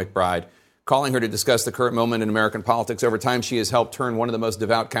leaned on McBride, calling her to discuss the current moment in American politics. Over time, she has helped turn one of the most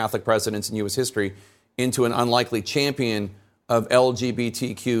devout Catholic presidents in U.S. history into an unlikely champion of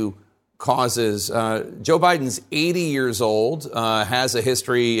LGBTQ causes. Joe Biden's 80 years old, has a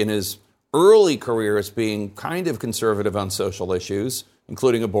history in his early career as being kind of conservative on social issues,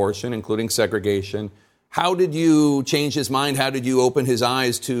 including abortion, including segregation. How did you change his mind? How did you open his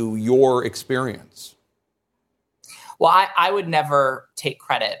eyes to your experience? Well, I would never take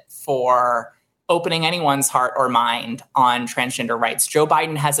credit for opening anyone's heart or mind on transgender rights. Joe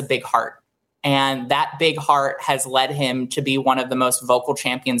Biden has a big heart, and that big heart has led him to be one of the most vocal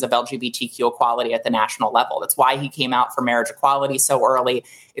champions of LGBTQ equality at the national level. That's why he came out for marriage equality so early.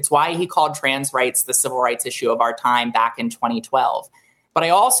 It's why he called trans rights the civil rights issue of our time back in 2012. But I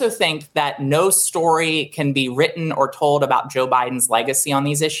also think that no story can be written or told about Joe Biden's legacy on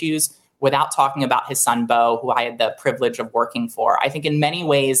these issues without talking about his son, Beau, who I had the privilege of working for. I think in many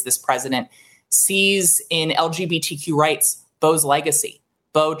ways, this president sees in LGBTQ rights Beau's legacy.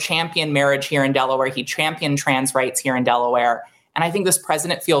 Beau championed marriage here in Delaware. He championed trans rights here in Delaware. And I think this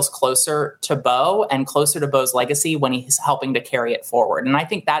president feels closer to Beau and closer to Beau's legacy when he's helping to carry it forward. And I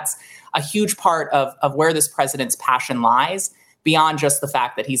think that's a huge part of where this president's passion lies, beyond just the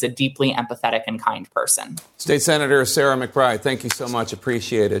fact that he's a deeply empathetic and kind person. State Senator Sarah McBride, thank you so much.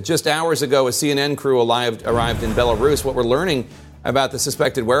 Appreciate it. Just hours ago, a CNN crew arrived in Belarus. What we're learning about the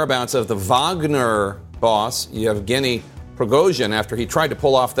suspected whereabouts of the Wagner boss, Yevgeny Prigozhin, after he tried to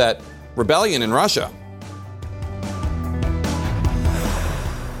pull off that rebellion in Russia.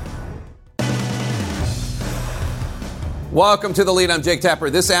 Welcome to The Lead. I'm Jake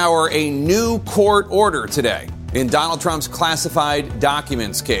Tapper. This hour, a new court order today in Donald Trump's classified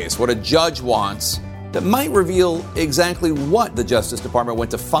documents case. What a judge wants that might reveal exactly what the Justice Department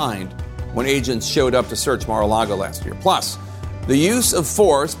went to find when agents showed up to search Mar-a-Lago last year. Plus, the use of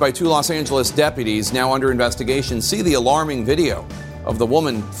force by two Los Angeles deputies now under investigation. See the alarming video of the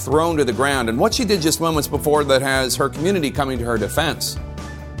woman thrown to the ground and what she did just moments before that has her community coming to her defense.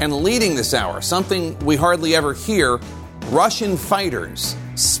 And leading this hour, something we hardly ever hear, Russian fighters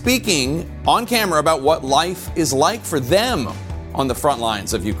speaking on camera about what life is like for them on the front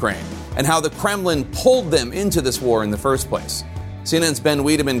lines of Ukraine and how the Kremlin pulled them into this war in the first place. CNN's Ben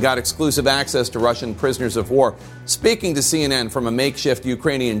Wiedemann got exclusive access to Russian prisoners of war, speaking to CNN from a makeshift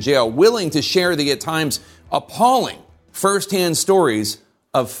Ukrainian jail, willing to share the at times appalling firsthand stories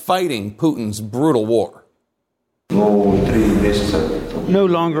of fighting Putin's brutal war. No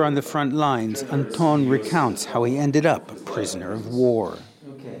longer on the front lines, Anton recounts how he ended up a prisoner of war.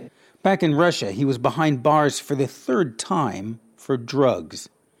 Back in Russia, he was behind bars for the third time for drugs.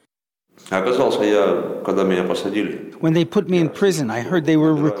 When they put me in prison, I heard they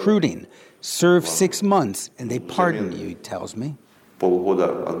were recruiting. Serve 6 months and they pardon you, he tells me.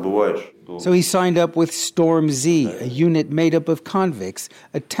 So he signed up with Storm Z, a unit made up of convicts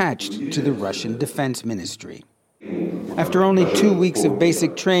attached to the Russian Defense Ministry. After only 2 weeks of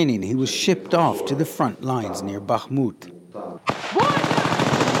basic training, he was shipped off to the front lines near Bakhmut.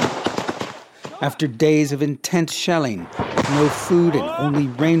 After days of intense shelling, with no food and only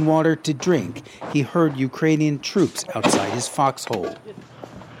rainwater to drink, he heard Ukrainian troops outside his foxhole.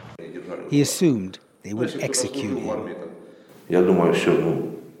 He assumed they would execute him.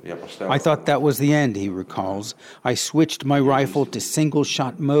 I thought that was the end, he recalls. I switched my rifle to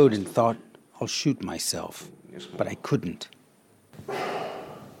single-shot mode and thought, I'll shoot myself. But I couldn't.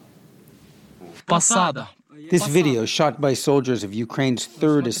 This video, shot by soldiers of Ukraine's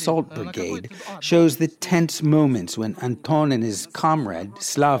 3rd Assault Brigade, shows the tense moments when Anton and his comrade,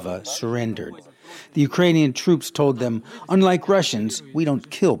 Slava, surrendered. The Ukrainian troops told them, unlike Russians, we don't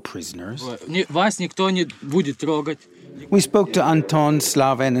kill prisoners. We spoke to Anton,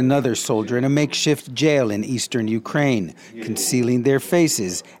 Slava, and another soldier in a makeshift jail in eastern Ukraine, concealing their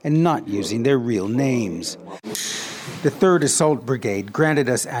faces and not using their real names. The 3rd Assault Brigade granted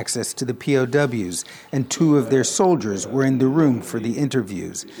us access to the POWs, and 2 of their soldiers were in the room for the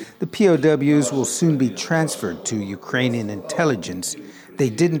interviews. The POWs will soon be transferred to Ukrainian intelligence. They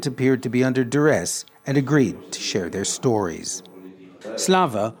didn't appear to be under duress and agreed to share their stories.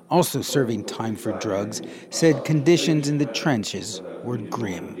 Slava, also serving time for drugs, said conditions in the trenches were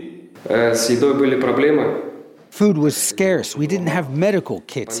grim. Food was scarce. We didn't have medical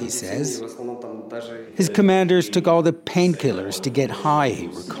kits, he says. His commanders took all the painkillers to get high, he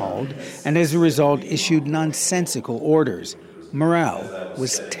recalled, and as a result issued nonsensical orders. Morale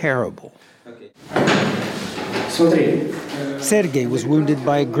was terrible. Sergei was wounded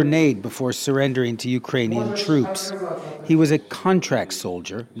by a grenade before surrendering to Ukrainian troops. He was a contract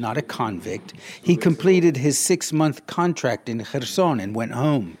soldier, not a convict. He completed his 6-month contract in Kherson and went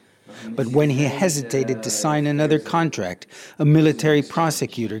home. But when he hesitated to sign another contract, a military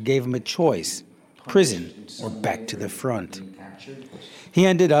prosecutor gave him a choice: prison or back to the front. He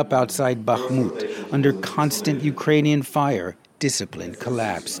ended up outside Bakhmut. Under constant Ukrainian fire, discipline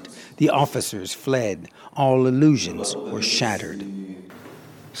collapsed. The officers fled. All illusions were shattered.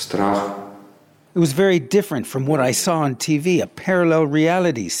 It was very different from what I saw on TV, a parallel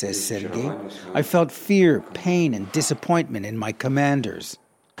reality, says Sergei. I felt fear, pain, and disappointment in my commanders.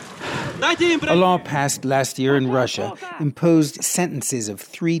 A law passed last year in Russia imposed sentences of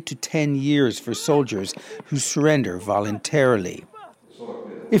 3 to 10 years for soldiers who surrender voluntarily.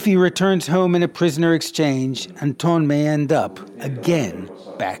 If he returns home in a prisoner exchange, Anton may end up, again,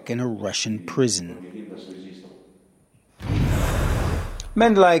 back in a Russian prison.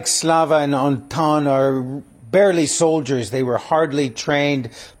 Men like Slava and Anton are barely soldiers. They were hardly trained,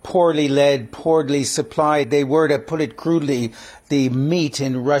 poorly led, poorly supplied. They were, to put it crudely, the meat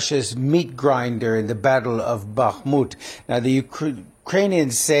in Russia's meat grinder in the Battle of Bakhmut. Now, the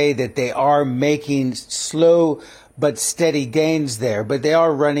Ukrainians say that they are making slow but steady gains there, but they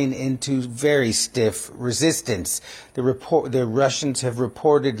are running into very stiff resistance. The Russians have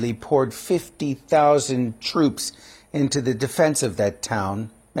reportedly poured 50,000 troops into the defense of that town,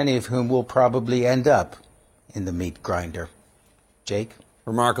 many of whom will probably end up in the meat grinder. Jake?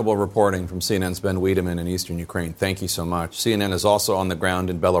 Remarkable reporting from CNN's Ben Wiedemann in eastern Ukraine. Thank you so much. CNN is also on the ground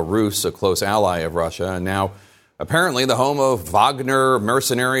in Belarus, a close ally of Russia, and now apparently the home of Wagner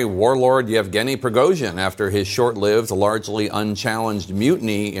mercenary warlord Yevgeny Prigozhin after his short-lived, largely unchallenged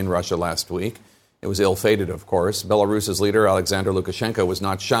mutiny in Russia last week. It was ill-fated, of course. Belarus's leader, Alexander Lukashenko, was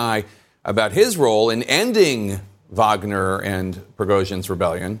not shy about his role in ending Wagner and Prigozhin's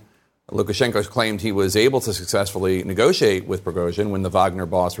rebellion. Lukashenko claimed he was able to successfully negotiate with Prigozhin when the Wagner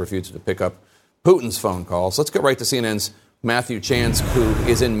boss refused to pick up Putin's phone calls. Let's get right to CNN's Matthew Chance, who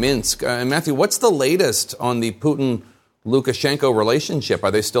is in Minsk. Matthew, what's the latest on the Putin-Lukashenko relationship?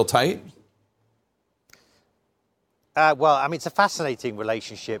 Are they still tight? Well, I mean, it's a fascinating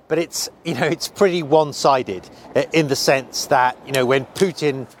relationship, but it's pretty one-sided in the sense that, when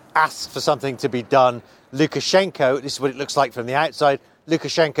Putin asks for something to be done, Lukashenko, this is what it looks like from the outside,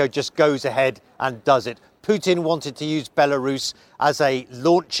 Lukashenko just goes ahead and does it. Putin wanted to use Belarus as a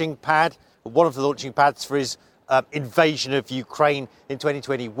launching pad, one of the launching pads for his invasion of Ukraine in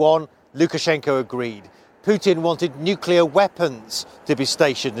 2021. Lukashenko agreed. Putin wanted nuclear weapons to be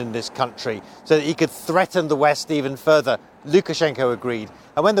stationed in this country so that he could threaten the West even further. Lukashenko agreed.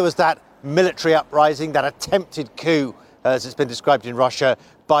 And when there was that military uprising, that attempted coup, as it's been described in Russia,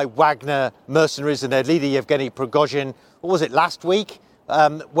 by Wagner mercenaries and their leader Yevgeny Prigozhin, what was it, last week?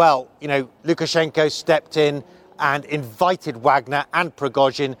 Lukashenko stepped in and invited Wagner and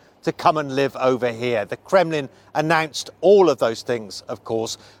Prigozhin to come and live over here. The Kremlin announced all of those things, of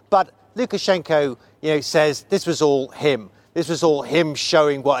course, but Lukashenko, says this was all him. This was all him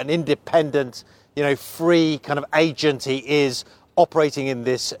showing what an independent, free kind of agent he is operating in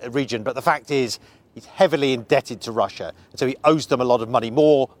this region. But the fact is, he's heavily indebted to Russia. And so he owes them a lot of money,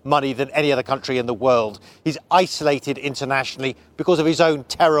 more money than any other country in the world. He's isolated internationally because of his own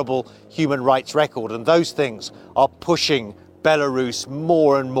terrible human rights record. And those things are pushing Belarus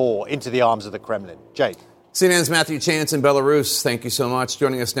more and more into the arms of the Kremlin. Jake. CNN's Matthew Chance in Belarus, thank you so much.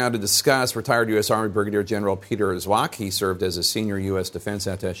 Joining us now to discuss retired U.S. Army Brigadier General Peter Zwak. He served as a senior U.S. defense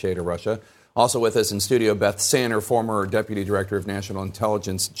attaché to Russia. Also with us in studio, Beth Sanner, former Deputy Director of National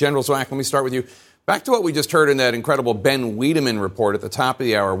Intelligence. General Zwak, let me start with you. Back to what we just heard in that incredible Ben Wiedemann report at the top of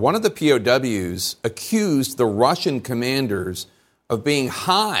the hour. One of the POWs accused the Russian commanders of being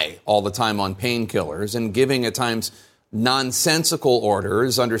high all the time on painkillers and giving at times nonsensical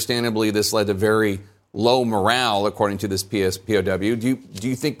orders. Understandably, this led to very low morale, according to this POW. Do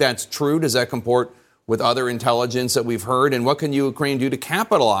you think that's true? Does that comport with other intelligence that we've heard? And what can Ukraine do to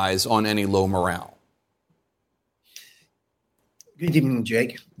capitalize on any low morale? Good evening,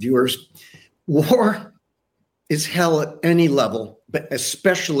 Jake, viewers. War is hell at any level, but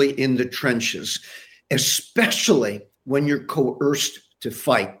especially in the trenches, especially when you're coerced to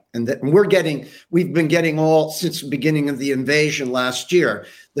fight. And we've been getting all since the beginning of the invasion last year,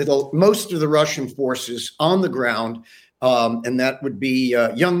 that most of the Russian forces on the ground, and that would be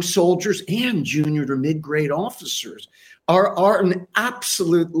young soldiers and junior to mid-grade officers, are an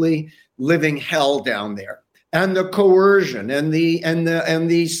absolutely living hell down there. And the coercion and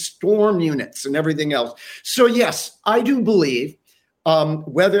the storm units and everything else. So yes, I do believe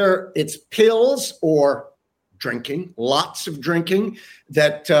whether it's pills or drinking, lots of drinking,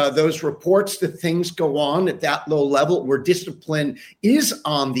 that those reports that things go on at that low level where discipline is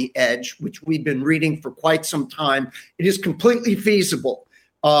on the edge, which we've been reading for quite some time, it is completely feasible.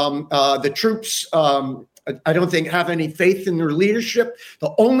 The troops, I don't think, have any faith in their leadership.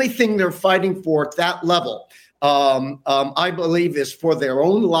 The only thing they're fighting for at that level, I believe, is for their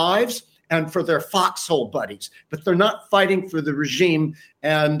own lives and for their foxhole buddies, but they're not fighting for the regime.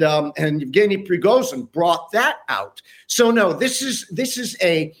 And Yevgeny Prigozhin brought that out. So no, this is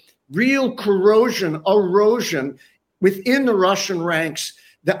a real erosion within the Russian ranks.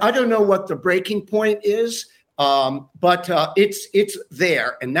 That I don't know what the breaking point is, but it's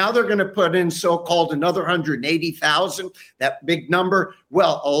there. And now they're going to put in so-called another 180,000, that big number.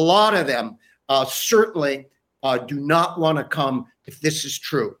 Well, a lot of them certainly do not want to come if this is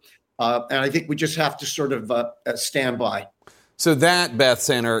true. And I think we just have to sort of stand by. So that, Beth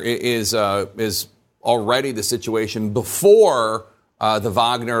Sanner, is already the situation before the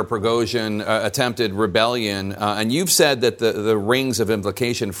Wagner-Prigozhin attempted rebellion. And you've said that the rings of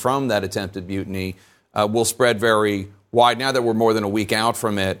implication from that attempted mutiny will spread very wide now that we're more than a week out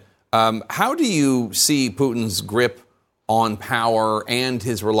from it. How do you see Putin's grip on power and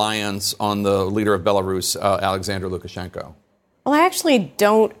his reliance on the leader of Belarus, Alexander Lukashenko? Well, I actually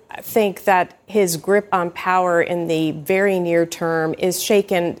don't think that his grip on power in the very near term is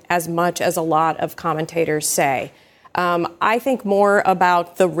shaken as much as a lot of commentators say. I think more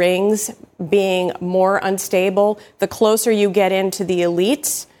about the rings being more unstable. The closer you get into the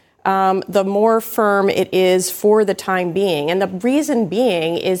elites, the more firm it is for the time being. And the reason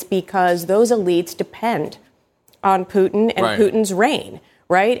being is because those elites depend on Putin and Putin's reign,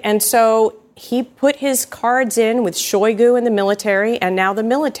 right? And so he put his cards in with Shoigu in the military, and now the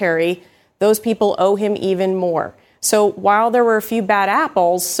military, those people owe him even more. So while there were a few bad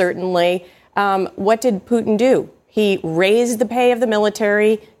apples, certainly, what did Putin do? He raised the pay of the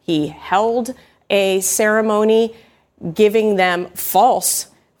military. He held a ceremony giving them false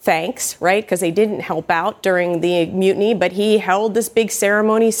thanks, right? Because they didn't help out during the mutiny, but he held this big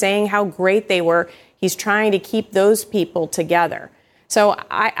ceremony saying how great they were. He's trying to keep those people together. So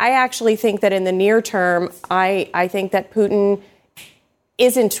I actually think that in the near term, I think that Putin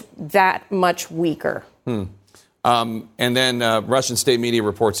isn't that much weaker. And then Russian state media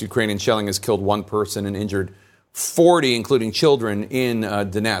reports Ukrainian shelling has killed one person and injured 40, including children, in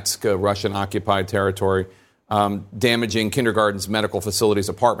Donetsk, Russian-occupied territory, damaging kindergartens, medical facilities,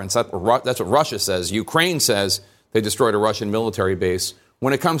 apartments. That's what Russia says. Ukraine says they destroyed a Russian military base.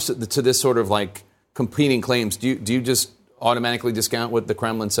 When it comes to this sort of like competing claims, do you just automatically discount what the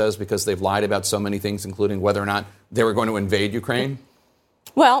Kremlin says because they've lied about so many things, including whether or not they were going to invade Ukraine?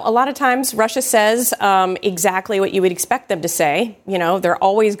 Well, a lot of times Russia says exactly what you would expect them to say. You know, they're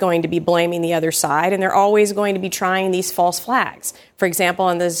always going to be blaming the other side, and they're always going to be trying these false flags. For example,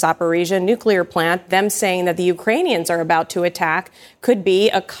 in the Zaporizhzhia nuclear plant, them saying that the Ukrainians are about to attack could be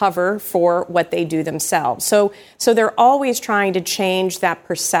a cover for what they do themselves. So they're always trying to change that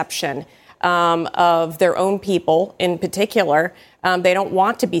perception of their own people in particular. They don't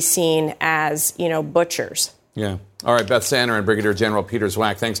want to be seen as, butchers. Yeah. All right, Beth Sander and Brigadier General Peter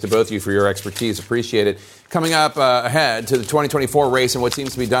Zwack, thanks to both of you for your expertise. Appreciate it. Coming up ahead to the 2024 race and what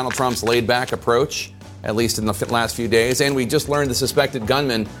seems to be Donald Trump's laid-back approach, at least in the last few days. And we just learned the suspected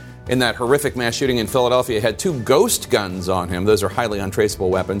gunman in that horrific mass shooting in Philadelphia had 2 ghost guns on him. Those are highly untraceable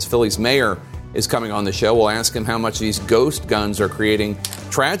weapons. Philly's mayor is coming on the show. We'll ask him how much these ghost guns are creating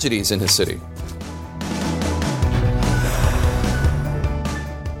tragedies in his city.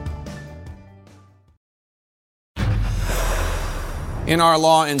 In our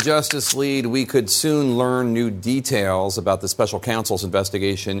Law and Justice lead, we could soon learn new details about the special counsel's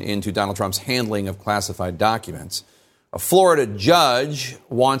investigation into Donald Trump's handling of classified documents. A Florida judge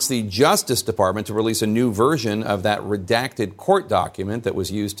wants the Justice Department to release a new version of that redacted court document that was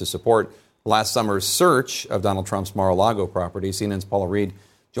used to support last summer's search of Donald Trump's Mar-a-Lago property. CNN's Paula Reed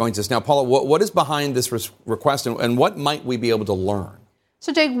joins us now. Paula, what is behind this request, and what might we be able to learn?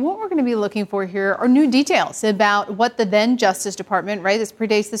 So, Jake, what we're going to be looking for here are new details about what the then Justice Department, right, this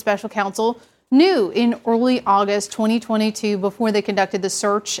predates the special counsel, knew in early August 2022 before they conducted the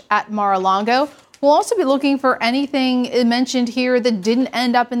search at Mar-a-Lago. We'll also be looking for anything mentioned here that didn't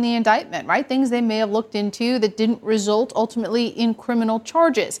end up in the indictment, right, things they may have looked into that didn't result ultimately in criminal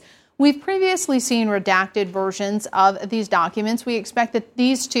charges. We've previously seen redacted versions of these documents. We expect that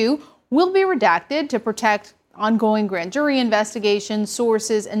these too will be redacted to protect ongoing grand jury investigations,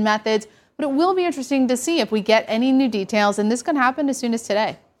 sources, and methods. But it will be interesting to see if we get any new details, and this could happen as soon as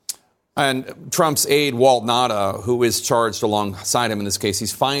today. And Trump's aide, Walt Nauta, who is charged alongside him in this case,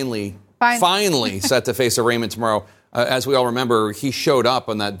 he's finally set to face arraignment tomorrow. As we all remember, he showed up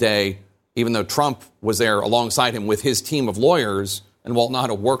on that day, even though Trump was there alongside him with his team of lawyers, and Walt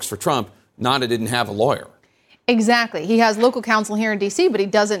Nauta works for Trump. Nauta didn't have a lawyer. Exactly. He has local counsel here in D.C., but he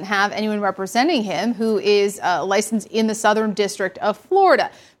doesn't have anyone representing him who is licensed in the Southern District of Florida.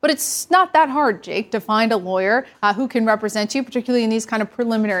 But it's not that hard, Jake, to find a lawyer who can represent you, particularly in these kind of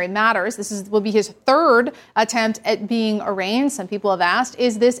preliminary matters. Will be his third attempt at being arraigned. Some people have asked,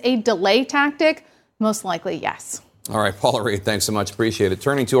 is this a delay tactic? Most likely, yes. All right, Paula Reed, thanks so much. Appreciate it.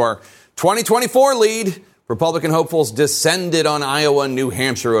 Turning to our 2024 lead, Republican hopefuls descended on Iowa and New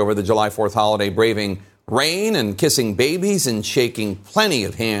Hampshire over the July 4th holiday, braving rain and kissing babies and shaking plenty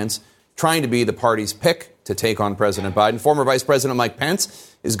of hands, trying to be the party's pick to take on President Biden. Former Vice President Mike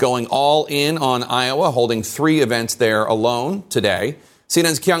Pence is going all in on Iowa, holding 3 events there alone today.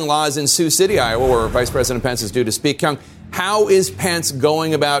 CNN's Kyung La is in Sioux City, Iowa, where Vice President Pence is due to speak. Kyung, how is Pence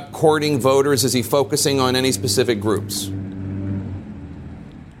going about courting voters? Is he focusing on any specific groups?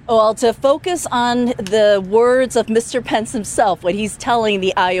 Well, to focus on the words of Mr. Pence himself, what he's telling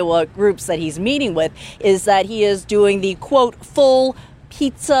the Iowa groups that he's meeting with is that he is doing the, quote, full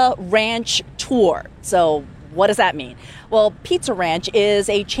Pizza Ranch tour. So what does that mean? Well, Pizza Ranch is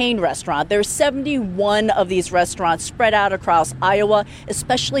a chain restaurant. There's 71 of these restaurants spread out across Iowa,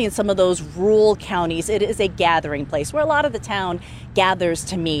 especially in some of those rural counties. It is a gathering place where a lot of the town gathers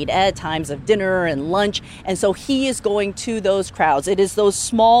to meet at times of dinner and lunch. And so he is going to those crowds. It is those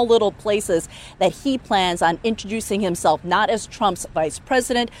small little places that he plans on introducing himself, not as Trump's vice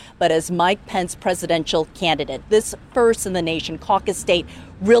president, but as Mike Pence presidential candidate. This first in the nation caucus state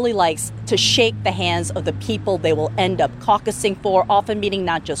really likes to shake the hands of the people they will end up caucusing for, often meeting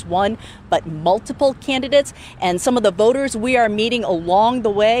not just one, but multiple candidates. And some of the voters we are meeting along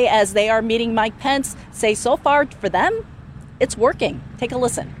the way as they are meeting Mike Pence say so far for them, it's working. Take a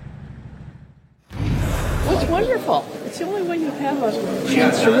listen. Well, it's wonderful. It's the only way you have a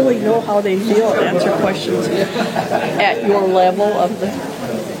chance to really know how they feel, answer questions at your level of the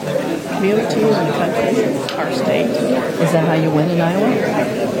community and the country and our state. Is that how you win in Iowa?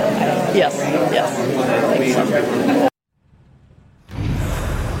 Yes. I think so.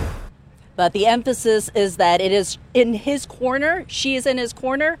 But the emphasis is that it is in his corner. She is in his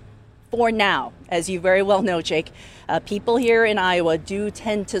corner for now. As you very well know, Jake, people here in Iowa do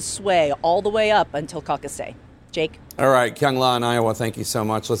tend to sway all the way up until caucus day. Jake? All right, Kyung La in Iowa, thank you so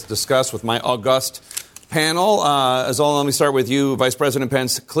much. Let's discuss with my august Panel, let me start with you. Vice President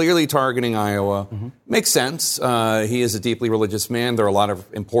Pence clearly targeting Iowa. Makes sense. He is a deeply religious man. There are a lot of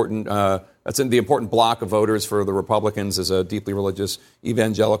important, that's in the important block of voters for the Republicans as a deeply religious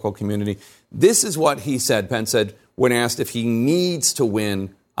evangelical community. This is what he said, Pence said, when asked if he needs to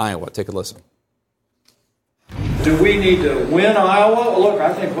win Iowa. Take a listen. Do we need to win Iowa? Look,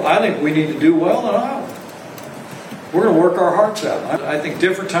 I think we need to do well in Iowa. We're going to work our hearts out. I think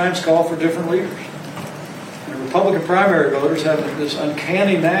different times call for different leaders. Republican primary voters have this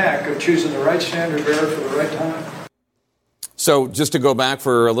uncanny knack of choosing the right standard bearer for the right time. So just to go back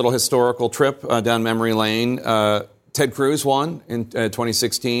for a little historical trip down memory lane, Ted Cruz won in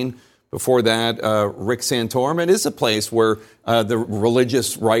 2016. Before that, Rick Santorum. It is a place where the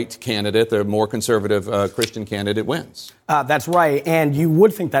religious right candidate, the more conservative Christian candidate, wins. That's right. And you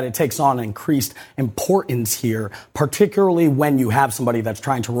would think that it takes on increased importance here, particularly when you have somebody that's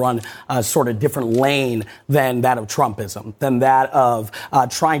trying to run a sort of different lane than that of Trumpism, than that of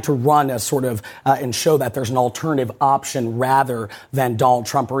trying to run a sort of and show that there's an alternative option rather than Donald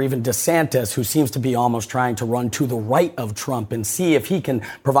Trump or even DeSantis, who seems to be almost trying to run to the right of Trump and see if he can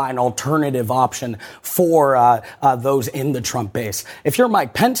provide an alternative option for those in the Trump base. If you're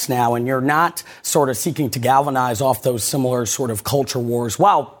Mike Pence now and you're not sort of seeking to galvanize off those similar sort of culture wars,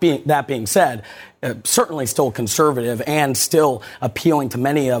 while that being said, certainly still conservative and still appealing to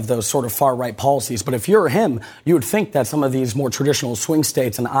many of those sort of far-right policies. But if you're him, you would think that some of these more traditional swing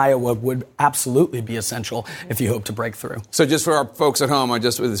states in Iowa would absolutely be essential if you hope to break through. So just for our folks at home,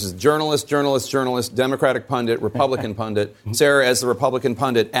 this is journalist, Democratic pundit, Republican pundit. Sarah, as the Republican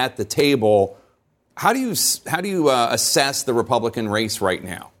pundit at the table, how do you assess the Republican race right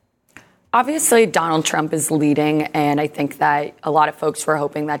now? Obviously, Donald Trump is leading, and I think that a lot of folks were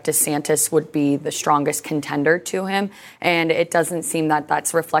hoping that DeSantis would be the strongest contender to him, and it doesn't seem that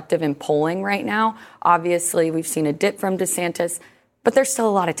that's reflective in polling right now. Obviously, we've seen a dip from DeSantis, but there's still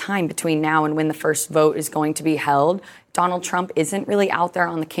a lot of time between now and when the first vote is going to be held. Donald Trump isn't really out there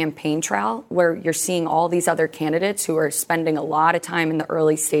on the campaign trail where you're seeing all these other candidates who are spending a lot of time in the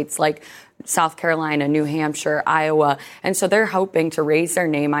early states like South Carolina, New Hampshire, Iowa. And so they're hoping to raise their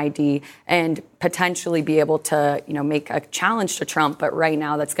name ID and potentially be able to, make a challenge to Trump. But right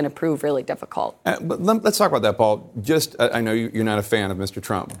now that's going to prove really difficult. But let's talk about that, Paul. I know you're not a fan of Mr.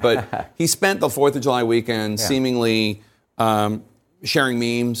 Trump, but he spent the 4th of July weekend seemingly sharing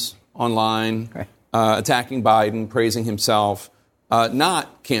memes online, attacking Biden, praising himself,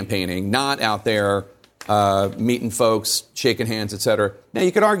 not campaigning, not out there meeting folks, shaking hands, et cetera. Now,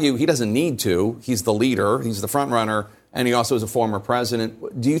 you could argue he doesn't need to. He's the leader. He's the front runner. And he also is a former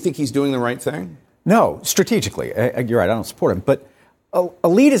president. Do you think he's doing the right thing? No, strategically. You're right. I don't support him. But a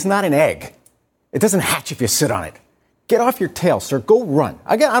lead is not an egg. It doesn't hatch if you sit on it. Get off your tail, sir. Go run.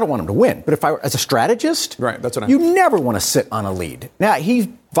 Again, I don't want him to win. But if I were, as a strategist, right, that's what you never want to sit on a lead. Now,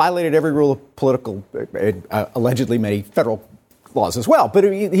 he violated every rule of political, allegedly many federal laws as well. But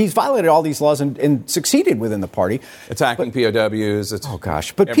he's violated all these laws and succeeded within the party. Attacking POWs.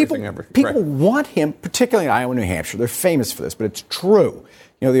 But people want him, particularly in Iowa and New Hampshire. They're famous for this, but it's true.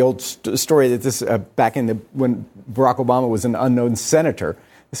 The old story that this back when Barack Obama was an unknown senator,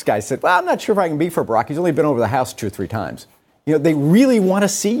 this guy said, well, I'm not sure if I can be for Barack. He's only been over the House 2 or 3 times. They really want to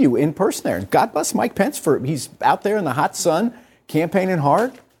see you in person there. And God bless Mike Pence he's out there in the hot sun campaigning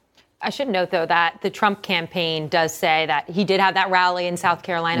hard. I should note, though, that the Trump campaign does say that he did have that rally in South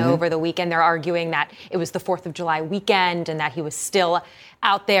Carolina over the weekend. They're arguing that it was the 4th of July weekend and that he was still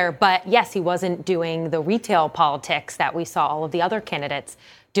out there. But, yes, he wasn't doing the retail politics that we saw all of the other candidates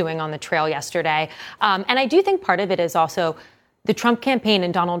doing on the trail yesterday. And I do think part of it is also the Trump campaign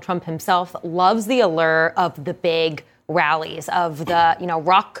and Donald Trump himself loves the allure of the big rallies, of the,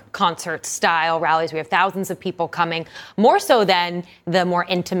 rock concert style rallies. We have thousands of people coming, more so than the more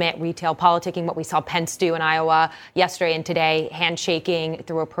intimate retail politicking, what we saw Pence do in Iowa yesterday and today, handshaking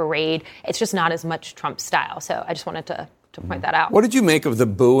through a parade. It's just not as much Trump style. So I just wanted to point that out. What did you make of the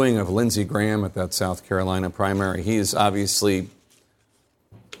booing of Lindsey Graham at that South Carolina primary? He is obviously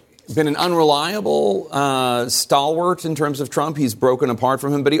been an unreliable stalwart in terms of Trump. He's broken apart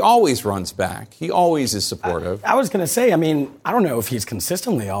from him, but he always runs back. He always is supportive. I was going to say, I don't know if he's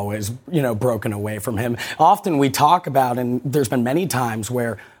consistently always, broken away from him. Often we talk about, and there's been many times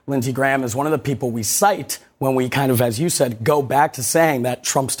where Lindsey Graham is one of the people we cite when we kind of, as you said, go back to saying that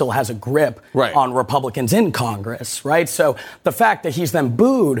Trump still has a grip on Republicans in Congress, right? So the fact that he's then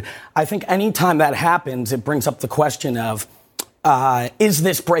booed, I think any time that happens, it brings up the question of, is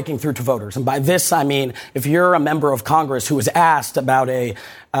this breaking through to voters? And by this, I mean, if you're a member of Congress who is asked about a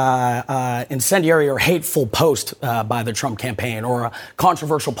incendiary or hateful post by the Trump campaign or a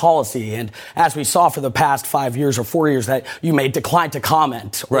controversial policy, and as we saw for the past 5 years or 4 years, that you may decline to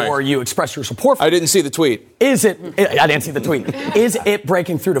comment or you express your support for. I didn't see the tweet. I didn't see the tweet. Is it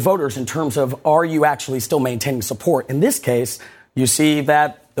breaking through to voters in terms of, are you actually still maintaining support? In this case, you see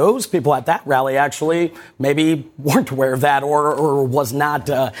that those people at that rally actually maybe weren't aware of that or was not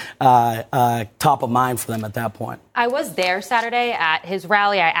top of mind for them at that point. I was there Saturday at his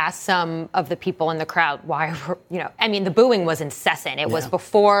rally. I asked some of the people in the crowd why, the booing was incessant. It was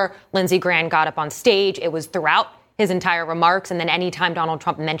before Lindsey Graham got up on stage. It was throughout his entire remarks. And then anytime Donald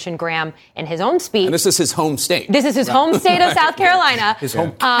Trump mentioned Graham in his own speech. And this is his home state. This is his home state of South Carolina. His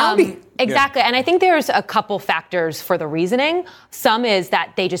home county. Exactly. Yeah. And I think there's a couple factors for the reasoning. Some is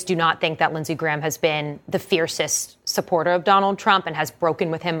that they just do not think that Lindsey Graham has been the fiercest supporter of Donald Trump and has broken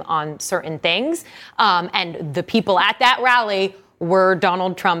with him on certain things. And the people at that rally were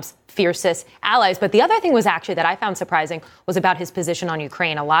Donald Trump's fiercest allies. But the other thing was actually that I found surprising was about his position on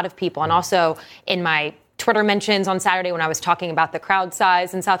Ukraine. A lot of people, and also in my Twitter mentions on Saturday when I was talking about the crowd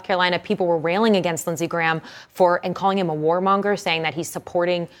size in South Carolina, people were railing against Lindsey Graham and calling him a warmonger, saying that he's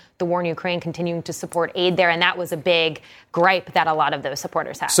supporting the war in Ukraine, continuing to support aid there. And that was a big gripe that a lot of those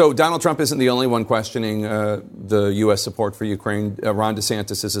supporters had. So Donald Trump isn't the only one questioning the U.S. support for Ukraine. Ron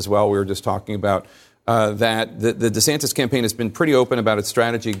DeSantis is as well. We were just talking about that. The DeSantis campaign has been pretty open about its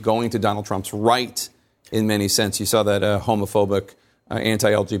strategy going to Donald Trump's right in many sense. You saw that homophobic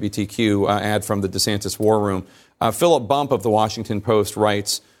anti-LGBTQ ad from the DeSantis War Room. Philip Bump of the Washington Post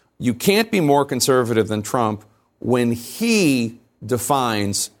writes, "You can't be more conservative than Trump when he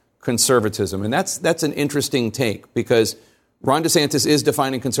defines conservatism." And that's an interesting take, because Ron DeSantis is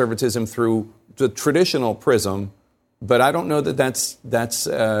defining conservatism through the traditional prism, but I don't know that that's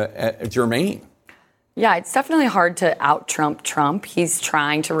germane. Yeah, it's definitely hard to out-Trump Trump. He's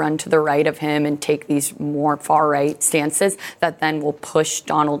trying to run to the right of him and take these more far-right stances that then will push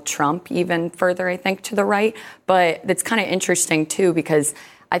Donald Trump even further, I think, to the right. But it's kind of interesting, too, because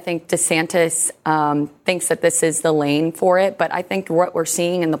I think DeSantis thinks that this is the lane for it. But I think what we're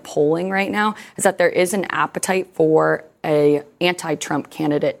seeing in the polling right now is that there is an appetite for a anti-Trump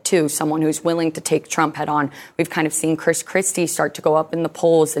candidate, too, someone who's willing to take Trump head on. We've kind of seen Chris Christie start to go up in the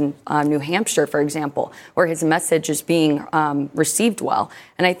polls in New Hampshire, for example, where his message is being received well.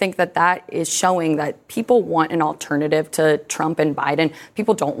 And I think that is showing that people want an alternative to Trump and Biden.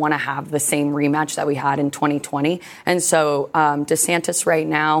 People don't want to have the same rematch that we had in 2020. And so DeSantis right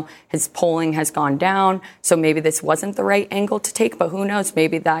now, his polling has gone down. So maybe this wasn't the right angle to take, but who knows?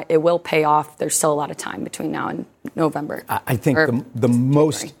 Maybe that it will pay off. There's still a lot of time between now and November. I think the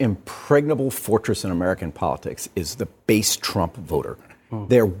most impregnable fortress in American politics is the base Trump voter.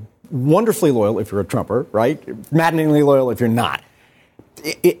 They're wonderfully loyal if you're a Trumper, right? Maddeningly loyal if you're not.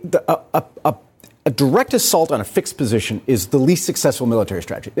 A direct assault on a fixed position is the least successful military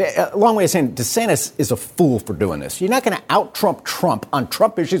strategy. A long way of saying DeSantis is a fool for doing this. You're not going to out-Trump Trump on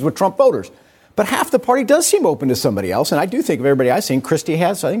Trump issues with Trump voters. But half the party does seem open to somebody else. And I do think of everybody I've seen, Christie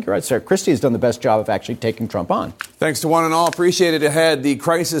has. So I think you're right, Sarah. Christie has done the best job of actually taking Trump on. Thanks to one and all. Appreciate it. Ahead, the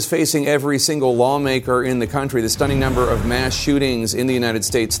crisis facing every single lawmaker in the country. The stunning number of mass shootings in the United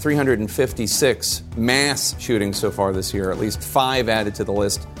States, 356 mass shootings so far this year, at least 5 added to the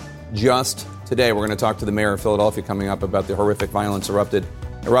list just today. We're going to talk to the mayor of Philadelphia coming up about the horrific violence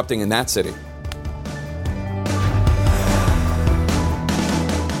erupting in that city.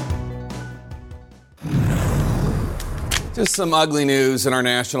 Just some ugly news in our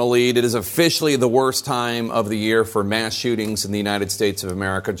national lead. It is officially the worst time of the year for mass shootings in the United States of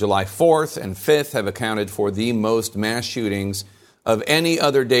America. July 4th and 5th have accounted for the most mass shootings of any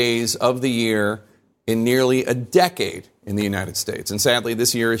other days of the year in nearly a decade in the United States. And sadly,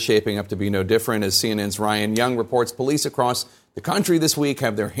 this year is shaping up to be no different. As CNN's Ryan Young reports, police across the country this week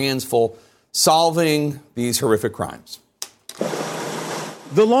have their hands full solving these horrific crimes.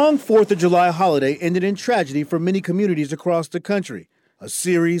 The long 4th of July holiday ended in tragedy for many communities across the country. A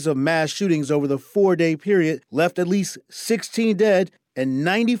series of mass shootings over the 4-day period left at least 16 dead and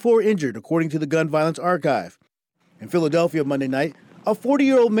 94 injured, according to the Gun Violence Archive. In Philadelphia Monday night, a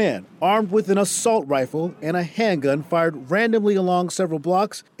 40-year-old man armed with an assault rifle and a handgun fired randomly along several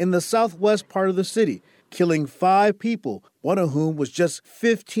blocks in the southwest part of the city, killing 5 people, one of whom was just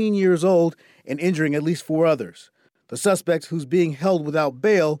 15 years old, and injuring at least 4 others. The suspect, who's being held without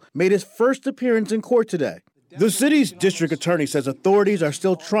bail, made his first appearance in court today. The city's district attorney says authorities are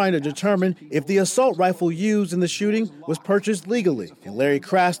still trying to determine if the assault rifle used in the shooting was purchased legally. And Larry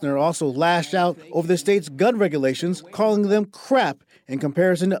Krasner also lashed out over the state's gun regulations, calling them crap in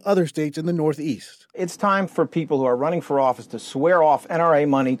comparison to other states in the Northeast. It's time for people who are running for office to swear off NRA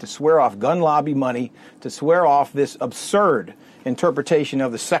money, to swear off gun lobby money, to swear off this absurd interpretation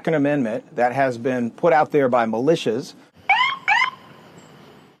of the Second Amendment that has been put out there by militias.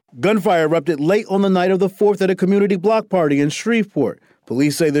 Gunfire erupted late on the night of the 4th at a community block party in Shreveport.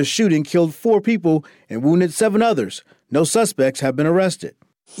 Police say the shooting killed 4 people and wounded 7 others. No suspects have been arrested.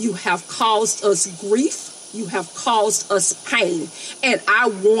 You have caused us grief. You have caused us pain. And I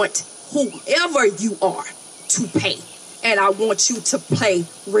want whoever you are to pay. And I want you to pay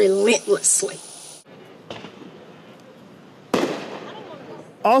relentlessly.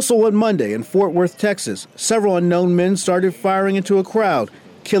 Also on Monday in Fort Worth, Texas, several unknown men started firing into a crowd,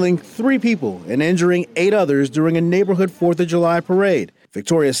 killing 3 people and injuring 8 others during a neighborhood 4th of July parade.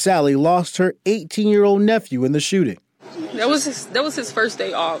 Victoria Sally lost her 18-year-old nephew in the shooting. That was his first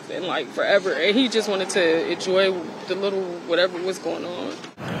day off in like forever, and he just wanted to enjoy the little whatever was going on.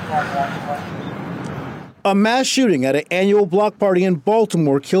 A mass shooting at an annual block party in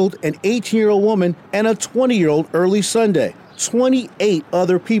Baltimore killed an 18-year-old woman and a 20-year-old early Sunday. 28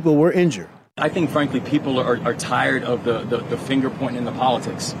 other people were injured. I think, frankly, people are tired of the finger pointing in the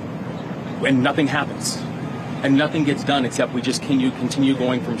politics when nothing happens and nothing gets done except we just continue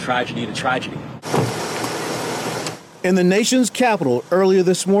going from tragedy to tragedy. In the nation's capital earlier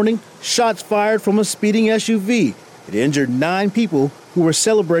this morning, shots fired from a speeding SUV. It injured 9 people who were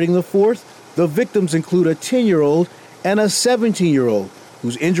celebrating the 4th. The victims include a 10-year-old and a 17-year-old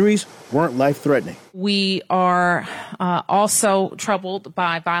whose injuries weren't life-threatening. We are also troubled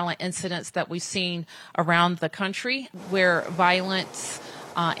by violent incidents that we've seen around the country where violence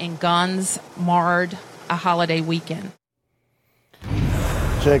and guns marred a holiday weekend.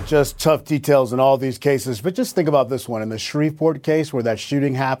 Jake, just tough details in all these cases, but just think about this one. In the Shreveport case where that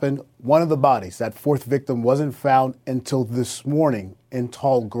shooting happened, one of the bodies, that 4th victim, wasn't found until this morning in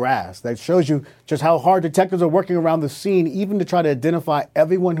tall grass. That shows you just how hard detectives are working around the scene, even to try to identify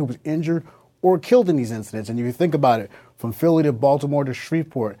everyone who was injured or killed in these incidents. And if you think about it, from Philly to Baltimore to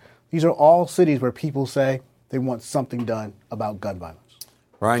Shreveport, these are all cities where people say they want something done about gun violence.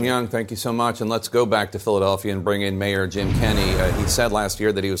 Ryan Young, thank you so much. And let's go back to Philadelphia and bring in Mayor Jim Kenney. He said last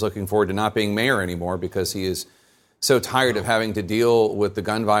year that he was looking forward to not being mayor anymore because he is so tired of having to deal with the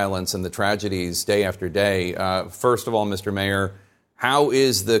gun violence and the tragedies day after day. First of all, Mr. Mayor, how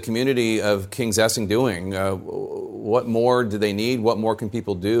is the community of Kings Essing doing? What more do they need? What more can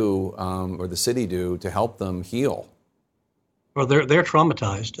people do, or the city do, to help them heal? Well, they're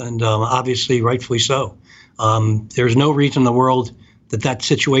traumatized, and obviously rightfully so. There's no reason in the world that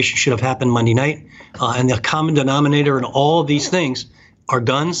situation should have happened Monday night. And the common denominator in all of these things are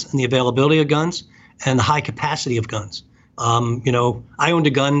guns and the availability of guns and the high capacity of guns. I owned a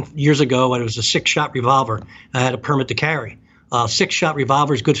gun years ago, and it was a 6-shot revolver. I had a permit to carry. 6-shot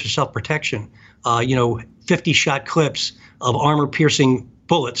revolver is good for self-protection. 50-shot clips of armor-piercing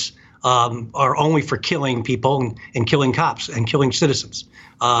bullets are only for killing people and killing cops and killing citizens.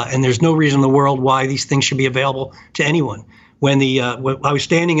 And there's no reason in the world why these things should be available to anyone. When I was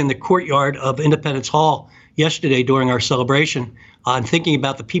standing in the courtyard of Independence Hall yesterday during our celebration and thinking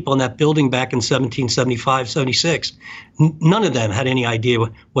about the people in that building back in 1775, 76, none of them had any idea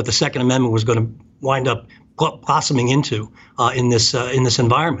what the Second Amendment was going to wind up blossoming into in this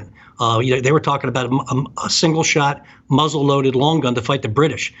environment. They were talking about a single-shot, muzzle-loaded long gun to fight the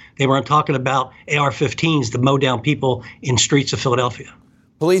British. They weren't talking about AR-15s to mow down people in streets of Philadelphia.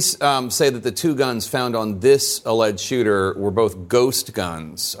 Police say that the 2 guns found on this alleged shooter were both ghost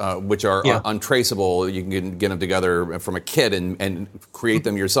guns, which are untraceable. You can get them together from a kit and create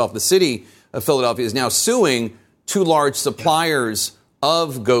them yourself. The city of Philadelphia is now suing 2 large suppliers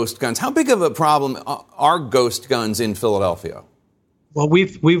of ghost guns. How big of a problem are ghost guns in Philadelphia? Well,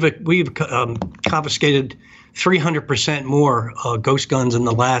 we've confiscated 300% more ghost guns in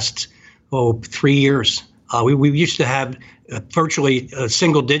the last 3 years. We used to have virtually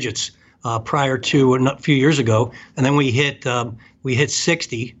single digits prior to a few years ago, and then we hit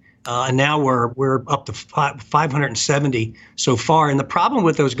 60, and now we're up to 570 so far. And the problem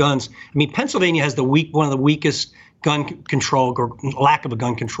with those guns, Pennsylvania has one of the weakest gun control or lack of a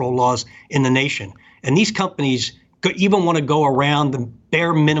gun control laws in the nation, and these companies even want to go around the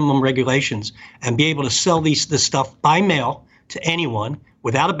bare minimum regulations and be able to sell this stuff by mail to anyone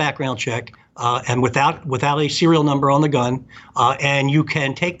without a background check, and without a serial number on the gun, and you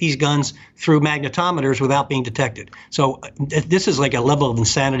can take these guns through magnetometers without being detected. So this is like a level of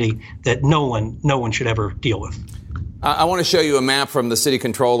insanity that no one should ever deal with. I want to show you a map from the city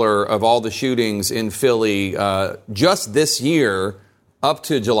controller of all the shootings in Philly just this year up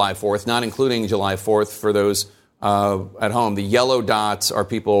to July 4th, not including July 4th for those at home. The yellow dots are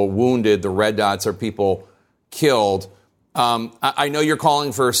people wounded. The red dots are people killed. I know you're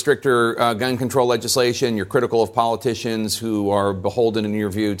calling for stricter gun control legislation. You're critical of politicians who are beholden, in your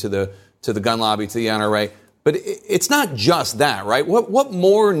view, to the gun lobby, to the NRA. But it's not just that, right? What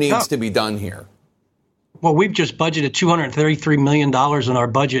more needs to be done here? Well, we've just budgeted $233 million in our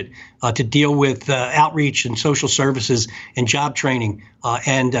budget to deal with outreach and social services and job training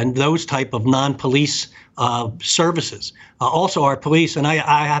and those type of non-police services. Also, our police, and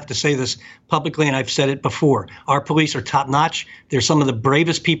I have to say this publicly, and I've said it before, our police are top-notch. They're some of the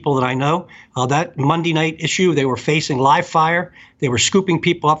bravest people that I know. That Monday night issue, they were facing live fire. They were scooping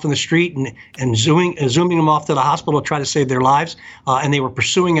people up from the street and zooming them off to the hospital to try to save their lives. And they were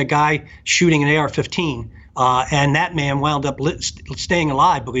pursuing a guy shooting an AR-15. And that man wound up staying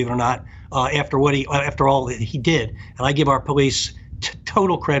alive, believe it or not, after all that he did. And I give our police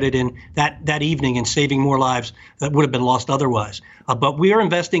total credit in that evening in saving more lives that would have been lost otherwise. But we are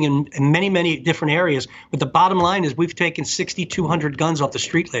investing in many, many different areas. But the bottom line is we've taken 6,200 guns off the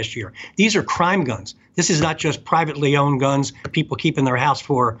street last year. These are crime guns. This is not just privately owned guns people keep in their house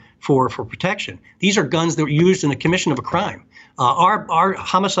for protection. These are guns that were used in the commission of a crime. Our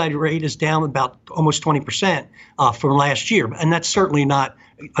homicide rate is down about almost 20% from last year, and that's certainly not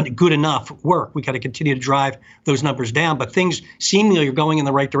good enough work. We got to continue to drive those numbers down, but things seemingly are going in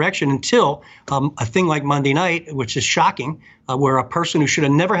the right direction until a thing like Monday night, which is shocking, where a person who should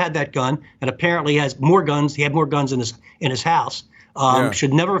have never had that gun and apparently has more guns, he had more guns in his house,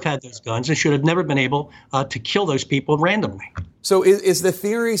 should never have had those guns and should have never been able to kill those people randomly. So is the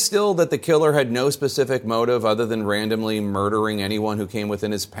theory still that the killer had no specific motive other than randomly murdering anyone who came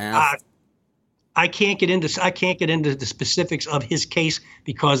within his path? I can't get into the specifics of his case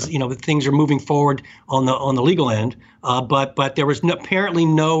because things are moving forward on the legal end. But there was apparently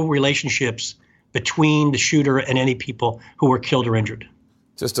no relationships between the shooter and any people who were killed or injured.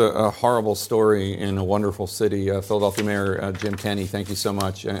 Just a horrible story in a wonderful city. Philadelphia Mayor Jim Kenney, thank you so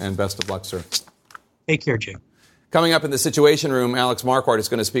much and best of luck, sir. Take care, Jim. Coming up in the Situation Room, Alex Marquardt is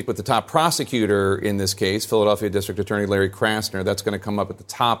going to speak with the top prosecutor in this case, Philadelphia District Attorney Larry Krasner. That's going to come up at the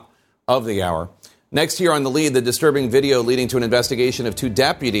top of the hour. Next here on The Lead, the disturbing video leading to an investigation of two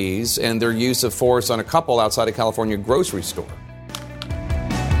deputies and their use of force on a couple outside a California grocery store.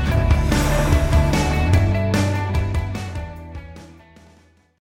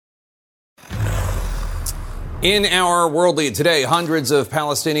 In our World Lead today, hundreds of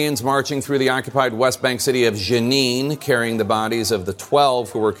Palestinians marching through the occupied West Bank city of Jenin, carrying the bodies of the 12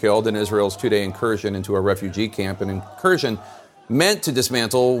 who were killed in Israel's two-day incursion into a refugee camp, an incursion meant to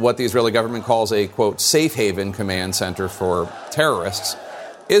dismantle what the Israeli government calls a, quote, safe haven command center for terrorists.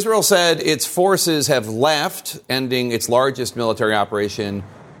 Israel said its forces have left, ending its largest military operation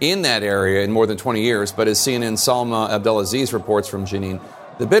in that area in more than 20 years, but as CNN Salma Abdelaziz reports from Jenin,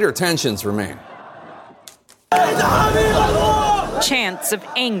 the bitter tensions remain. Chants of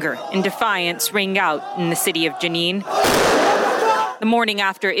anger and defiance ring out in the city of Jenin. The morning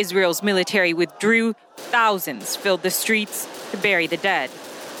after Israel's military withdrew, thousands filled the streets to bury the dead.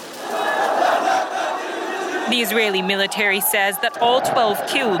 The Israeli military says that all 12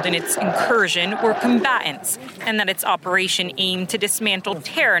 killed in its incursion were combatants and that its operation aimed to dismantle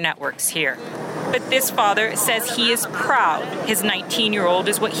terror networks here. But this father says he is proud his 19-year-old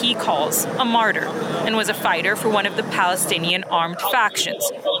is what he calls a martyr and was a fighter for one of the Palestinian armed factions,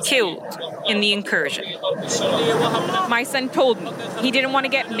 killed in the incursion. My son told me he didn't want to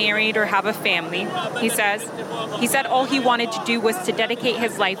get married or have a family, he says. He said all he wanted to do was to dedicate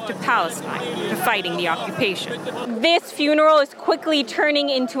his life to Palestine, to fighting the occupation. This funeral is quickly turning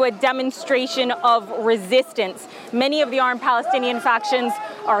into a demonstration of resistance. Many of the armed Palestinian factions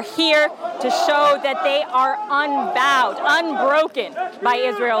are here to show that they are unbowed, unbroken by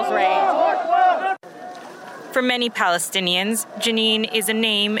Israel's reign. For many Palestinians, Jenin is a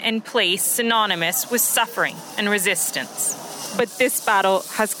name and place synonymous with suffering and resistance. But this battle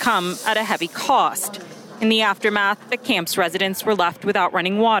has come at a heavy cost. In the aftermath, the camp's residents were left without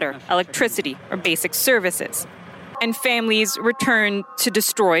running water, electricity, or basic services. And families returned to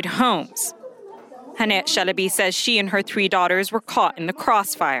destroyed homes. Hanet Shalabi says she and her 3 daughters were caught in the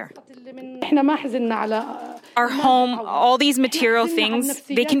crossfire. Our home, all these material things,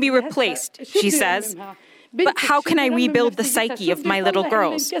 they can be replaced, she says. But how can I rebuild the psyche of my little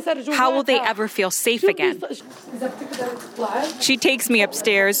girls? How will they ever feel safe again? She takes me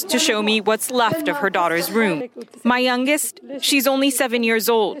upstairs to show me what's left of her daughter's room. My youngest, she's only 7 years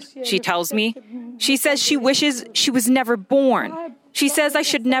old, she tells me. She says she wishes she was never born. She says I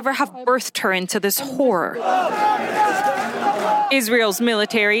should never have birthed her into this horror. Israel's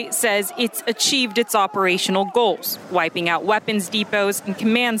military says it's achieved its operational goals, wiping out weapons depots and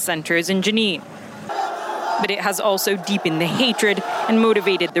command centers in Jenin. But it has also deepened the hatred and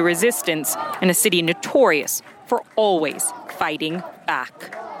motivated the resistance in a city notorious for always fighting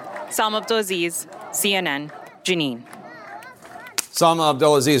back. Salma Abdulaziz, CNN, Jenin. Salma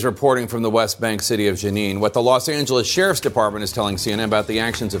Abdulaziz reporting from the West Bank city of Jenin. What the Los Angeles Sheriff's Department is telling CNN about the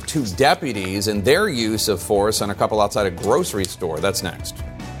actions of 2 deputies and their use of force on a couple outside a grocery store. That's next.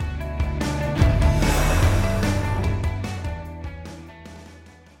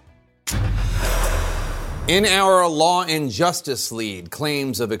 In our law and justice lead,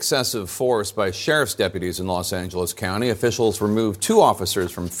 claims of excessive force by sheriff's deputies in Los Angeles County. Officials removed 2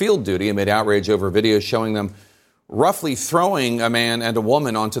 officers from field duty amid outrage over videos showing them roughly throwing a man and a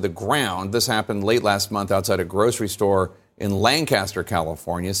woman onto the ground. This happened late last month outside a grocery store in Lancaster,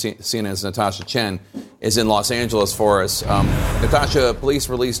 California. CNN's Natasha Chen is in Los Angeles for us. Natasha, police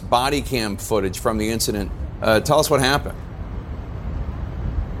released body cam footage from the incident. Tell us what happened.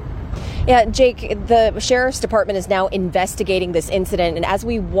 Yeah, Jake, the Sheriff's Department is now investigating this incident. And as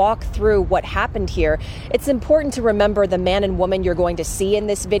we walk through what happened here, it's important to remember the man and woman you're going to see in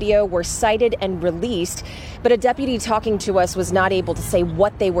this video were cited and released. But a deputy talking to us was not able to say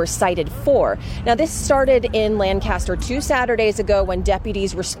what they were cited for. Now, this started in Lancaster 2 Saturdays ago when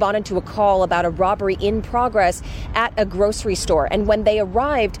deputies responded to a call about a robbery in progress at a grocery store. And when they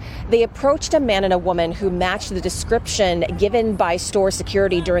arrived, they approached a man and a woman who matched the description given by store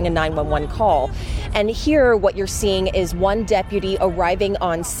security during a 911 call. And here what you're seeing is one deputy arriving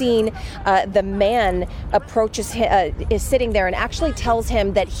on scene. The man approaches him, is sitting there and actually tells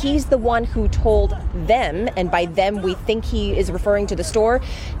him that he's the one who told them, and by them we think he is referring to the store,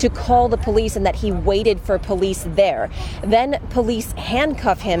 to call the police and that he waited for police there. Then police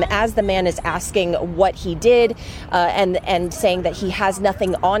handcuff him as the man is asking what he did and saying that he has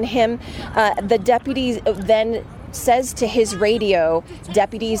nothing on him. The deputy then says to his radio,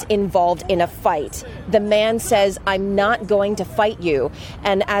 deputies involved in a fight. The man says, "I'm not going to fight you."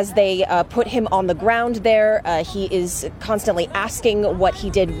 And as they put him on the ground there, he is constantly asking what he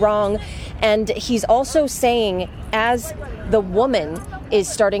did wrong. And he's also saying, as the woman is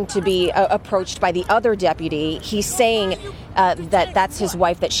starting to be approached by the other deputy, he's saying that that's his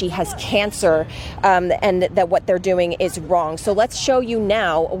wife, that she has cancer, and that what they're doing is wrong. So let's show you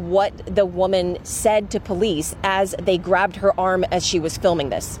now what the woman said to police as they grabbed her arm as she was filming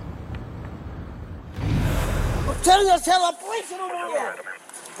this. Tell the police in the room.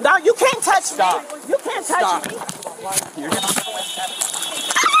 No, you can't touch me. You can't touch me.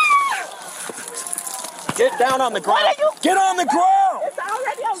 Get down on the ground. Get on the ground. It's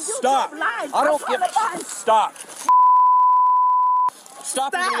already on YouTube. Stop. Live. I don't give a stop.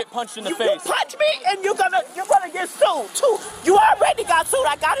 Stop and you get punched in the face. You punch me and you're gonna get sued too. You already got sued.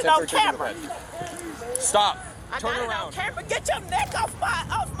 I got it on camera. Stop. Turn around. On camera. Get your neck off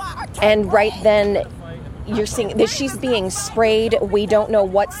my. And right then, you're seeing that she's being sprayed. We don't know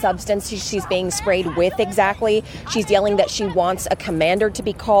what substance she's being sprayed with exactly. She's yelling that she wants a commander to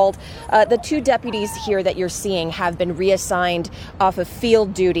be called. The 2 deputies here that you're seeing have been reassigned off of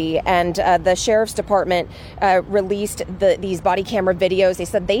field duty, and the Sheriff's Department released these body camera videos. They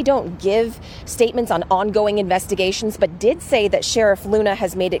said they don't give statements on ongoing investigations, but did say that Sheriff Luna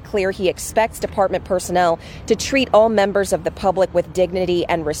has made it clear he expects department personnel to treat all members of the public with dignity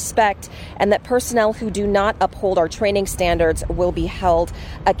and respect, and that personnel who do not uphold our training standards will be held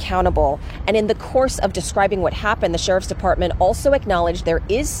accountable. And in the course of describing what happened, the Sheriff's Department also acknowledged there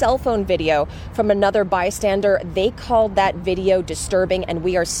is cell phone video from another bystander. They called that video disturbing, and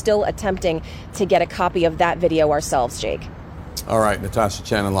we are still attempting to get a copy of that video ourselves, Jake. All right, Natasha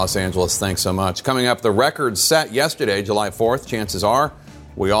Chen in Los Angeles, thanks so much. Coming up, the record set yesterday, July 4th. Chances are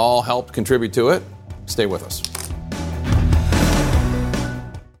we all helped contribute to it. Stay with us.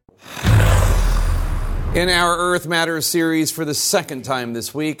 In our Earth Matters series for the second time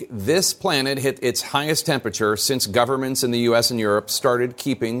this week, this planet hit its highest temperature since governments in the U.S. and Europe started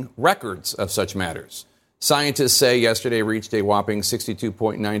keeping records of such matters. Scientists say yesterday reached a whopping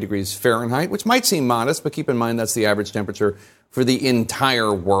 62.9 degrees Fahrenheit, which might seem modest, but keep in mind that's the average temperature for the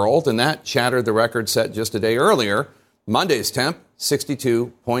entire world, and that shattered the record set just a day earlier. Monday's temp,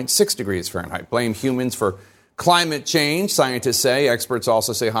 62.6 degrees Fahrenheit. Blame humans for Climate change, scientists say. Experts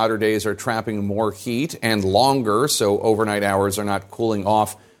also say hotter days are trapping more heat and longer, so overnight hours are not cooling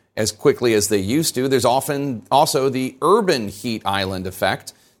off as quickly as they used to. There's often also the urban heat island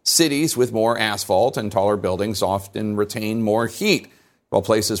effect. Cities with more asphalt and taller buildings often retain more heat, while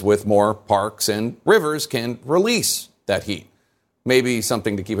places with more parks and rivers can release that heat. Maybe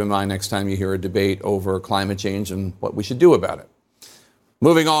something to keep in mind next time you hear a debate over climate change and what we should do about it.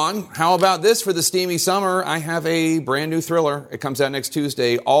 Moving on, how about this for the steamy summer? I have a brand new thriller. It comes out next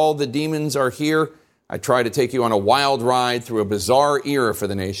Tuesday. All the Demons Are Here. I try to take you on a wild ride through a bizarre era for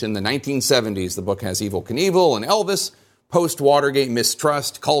the nation, the 1970s. The book has Evel Knievel and Elvis, post-Watergate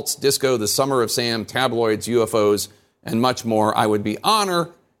mistrust, cults, disco, the Summer of Sam, tabloids, UFOs, and much more. I would be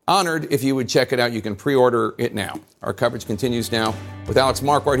honored if you would check it out. You can pre-order it now. Our coverage continues now with Alex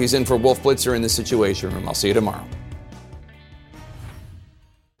Marquardt. He's in for Wolf Blitzer in the Situation Room. I'll see you tomorrow.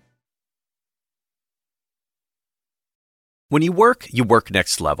 When you work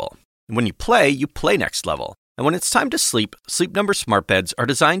next level. And when you play next level. And when it's time to sleep, Sleep Number smart beds are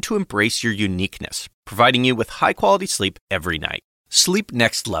designed to embrace your uniqueness, providing you with high-quality sleep every night. Sleep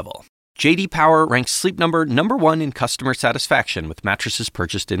next level. J.D. Power ranks Sleep Number #1 in customer satisfaction with mattresses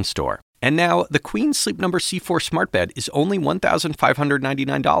purchased in-store. And now, the Queen Sleep Number C4 smart bed is only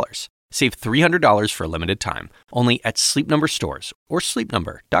 $1,599. Save $300 for a limited time, only at Sleep Number stores or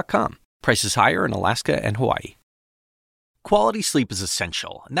sleepnumber.com. Prices higher in Alaska and Hawaii. Quality sleep is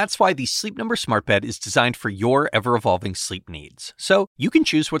essential, and that's why the Sleep Number smart bed is designed for your ever-evolving sleep needs. So you can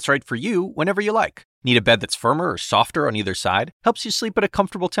choose what's right for you whenever you like. Need a bed that's firmer or softer on either side? Helps you sleep at a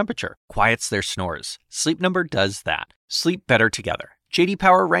comfortable temperature. Quiets their snores. Sleep Number does that. Sleep better together. J.D.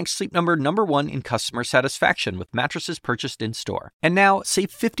 Power ranks Sleep Number #1 in customer satisfaction with mattresses purchased in-store. And now,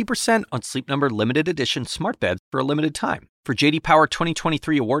 save 50% on Sleep Number limited edition smart beds for a limited time. For J.D. Power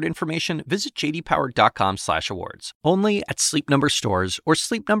 2023 award information, visit jdpower.com/awards. Only at Sleep Number stores or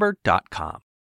sleepnumber.com.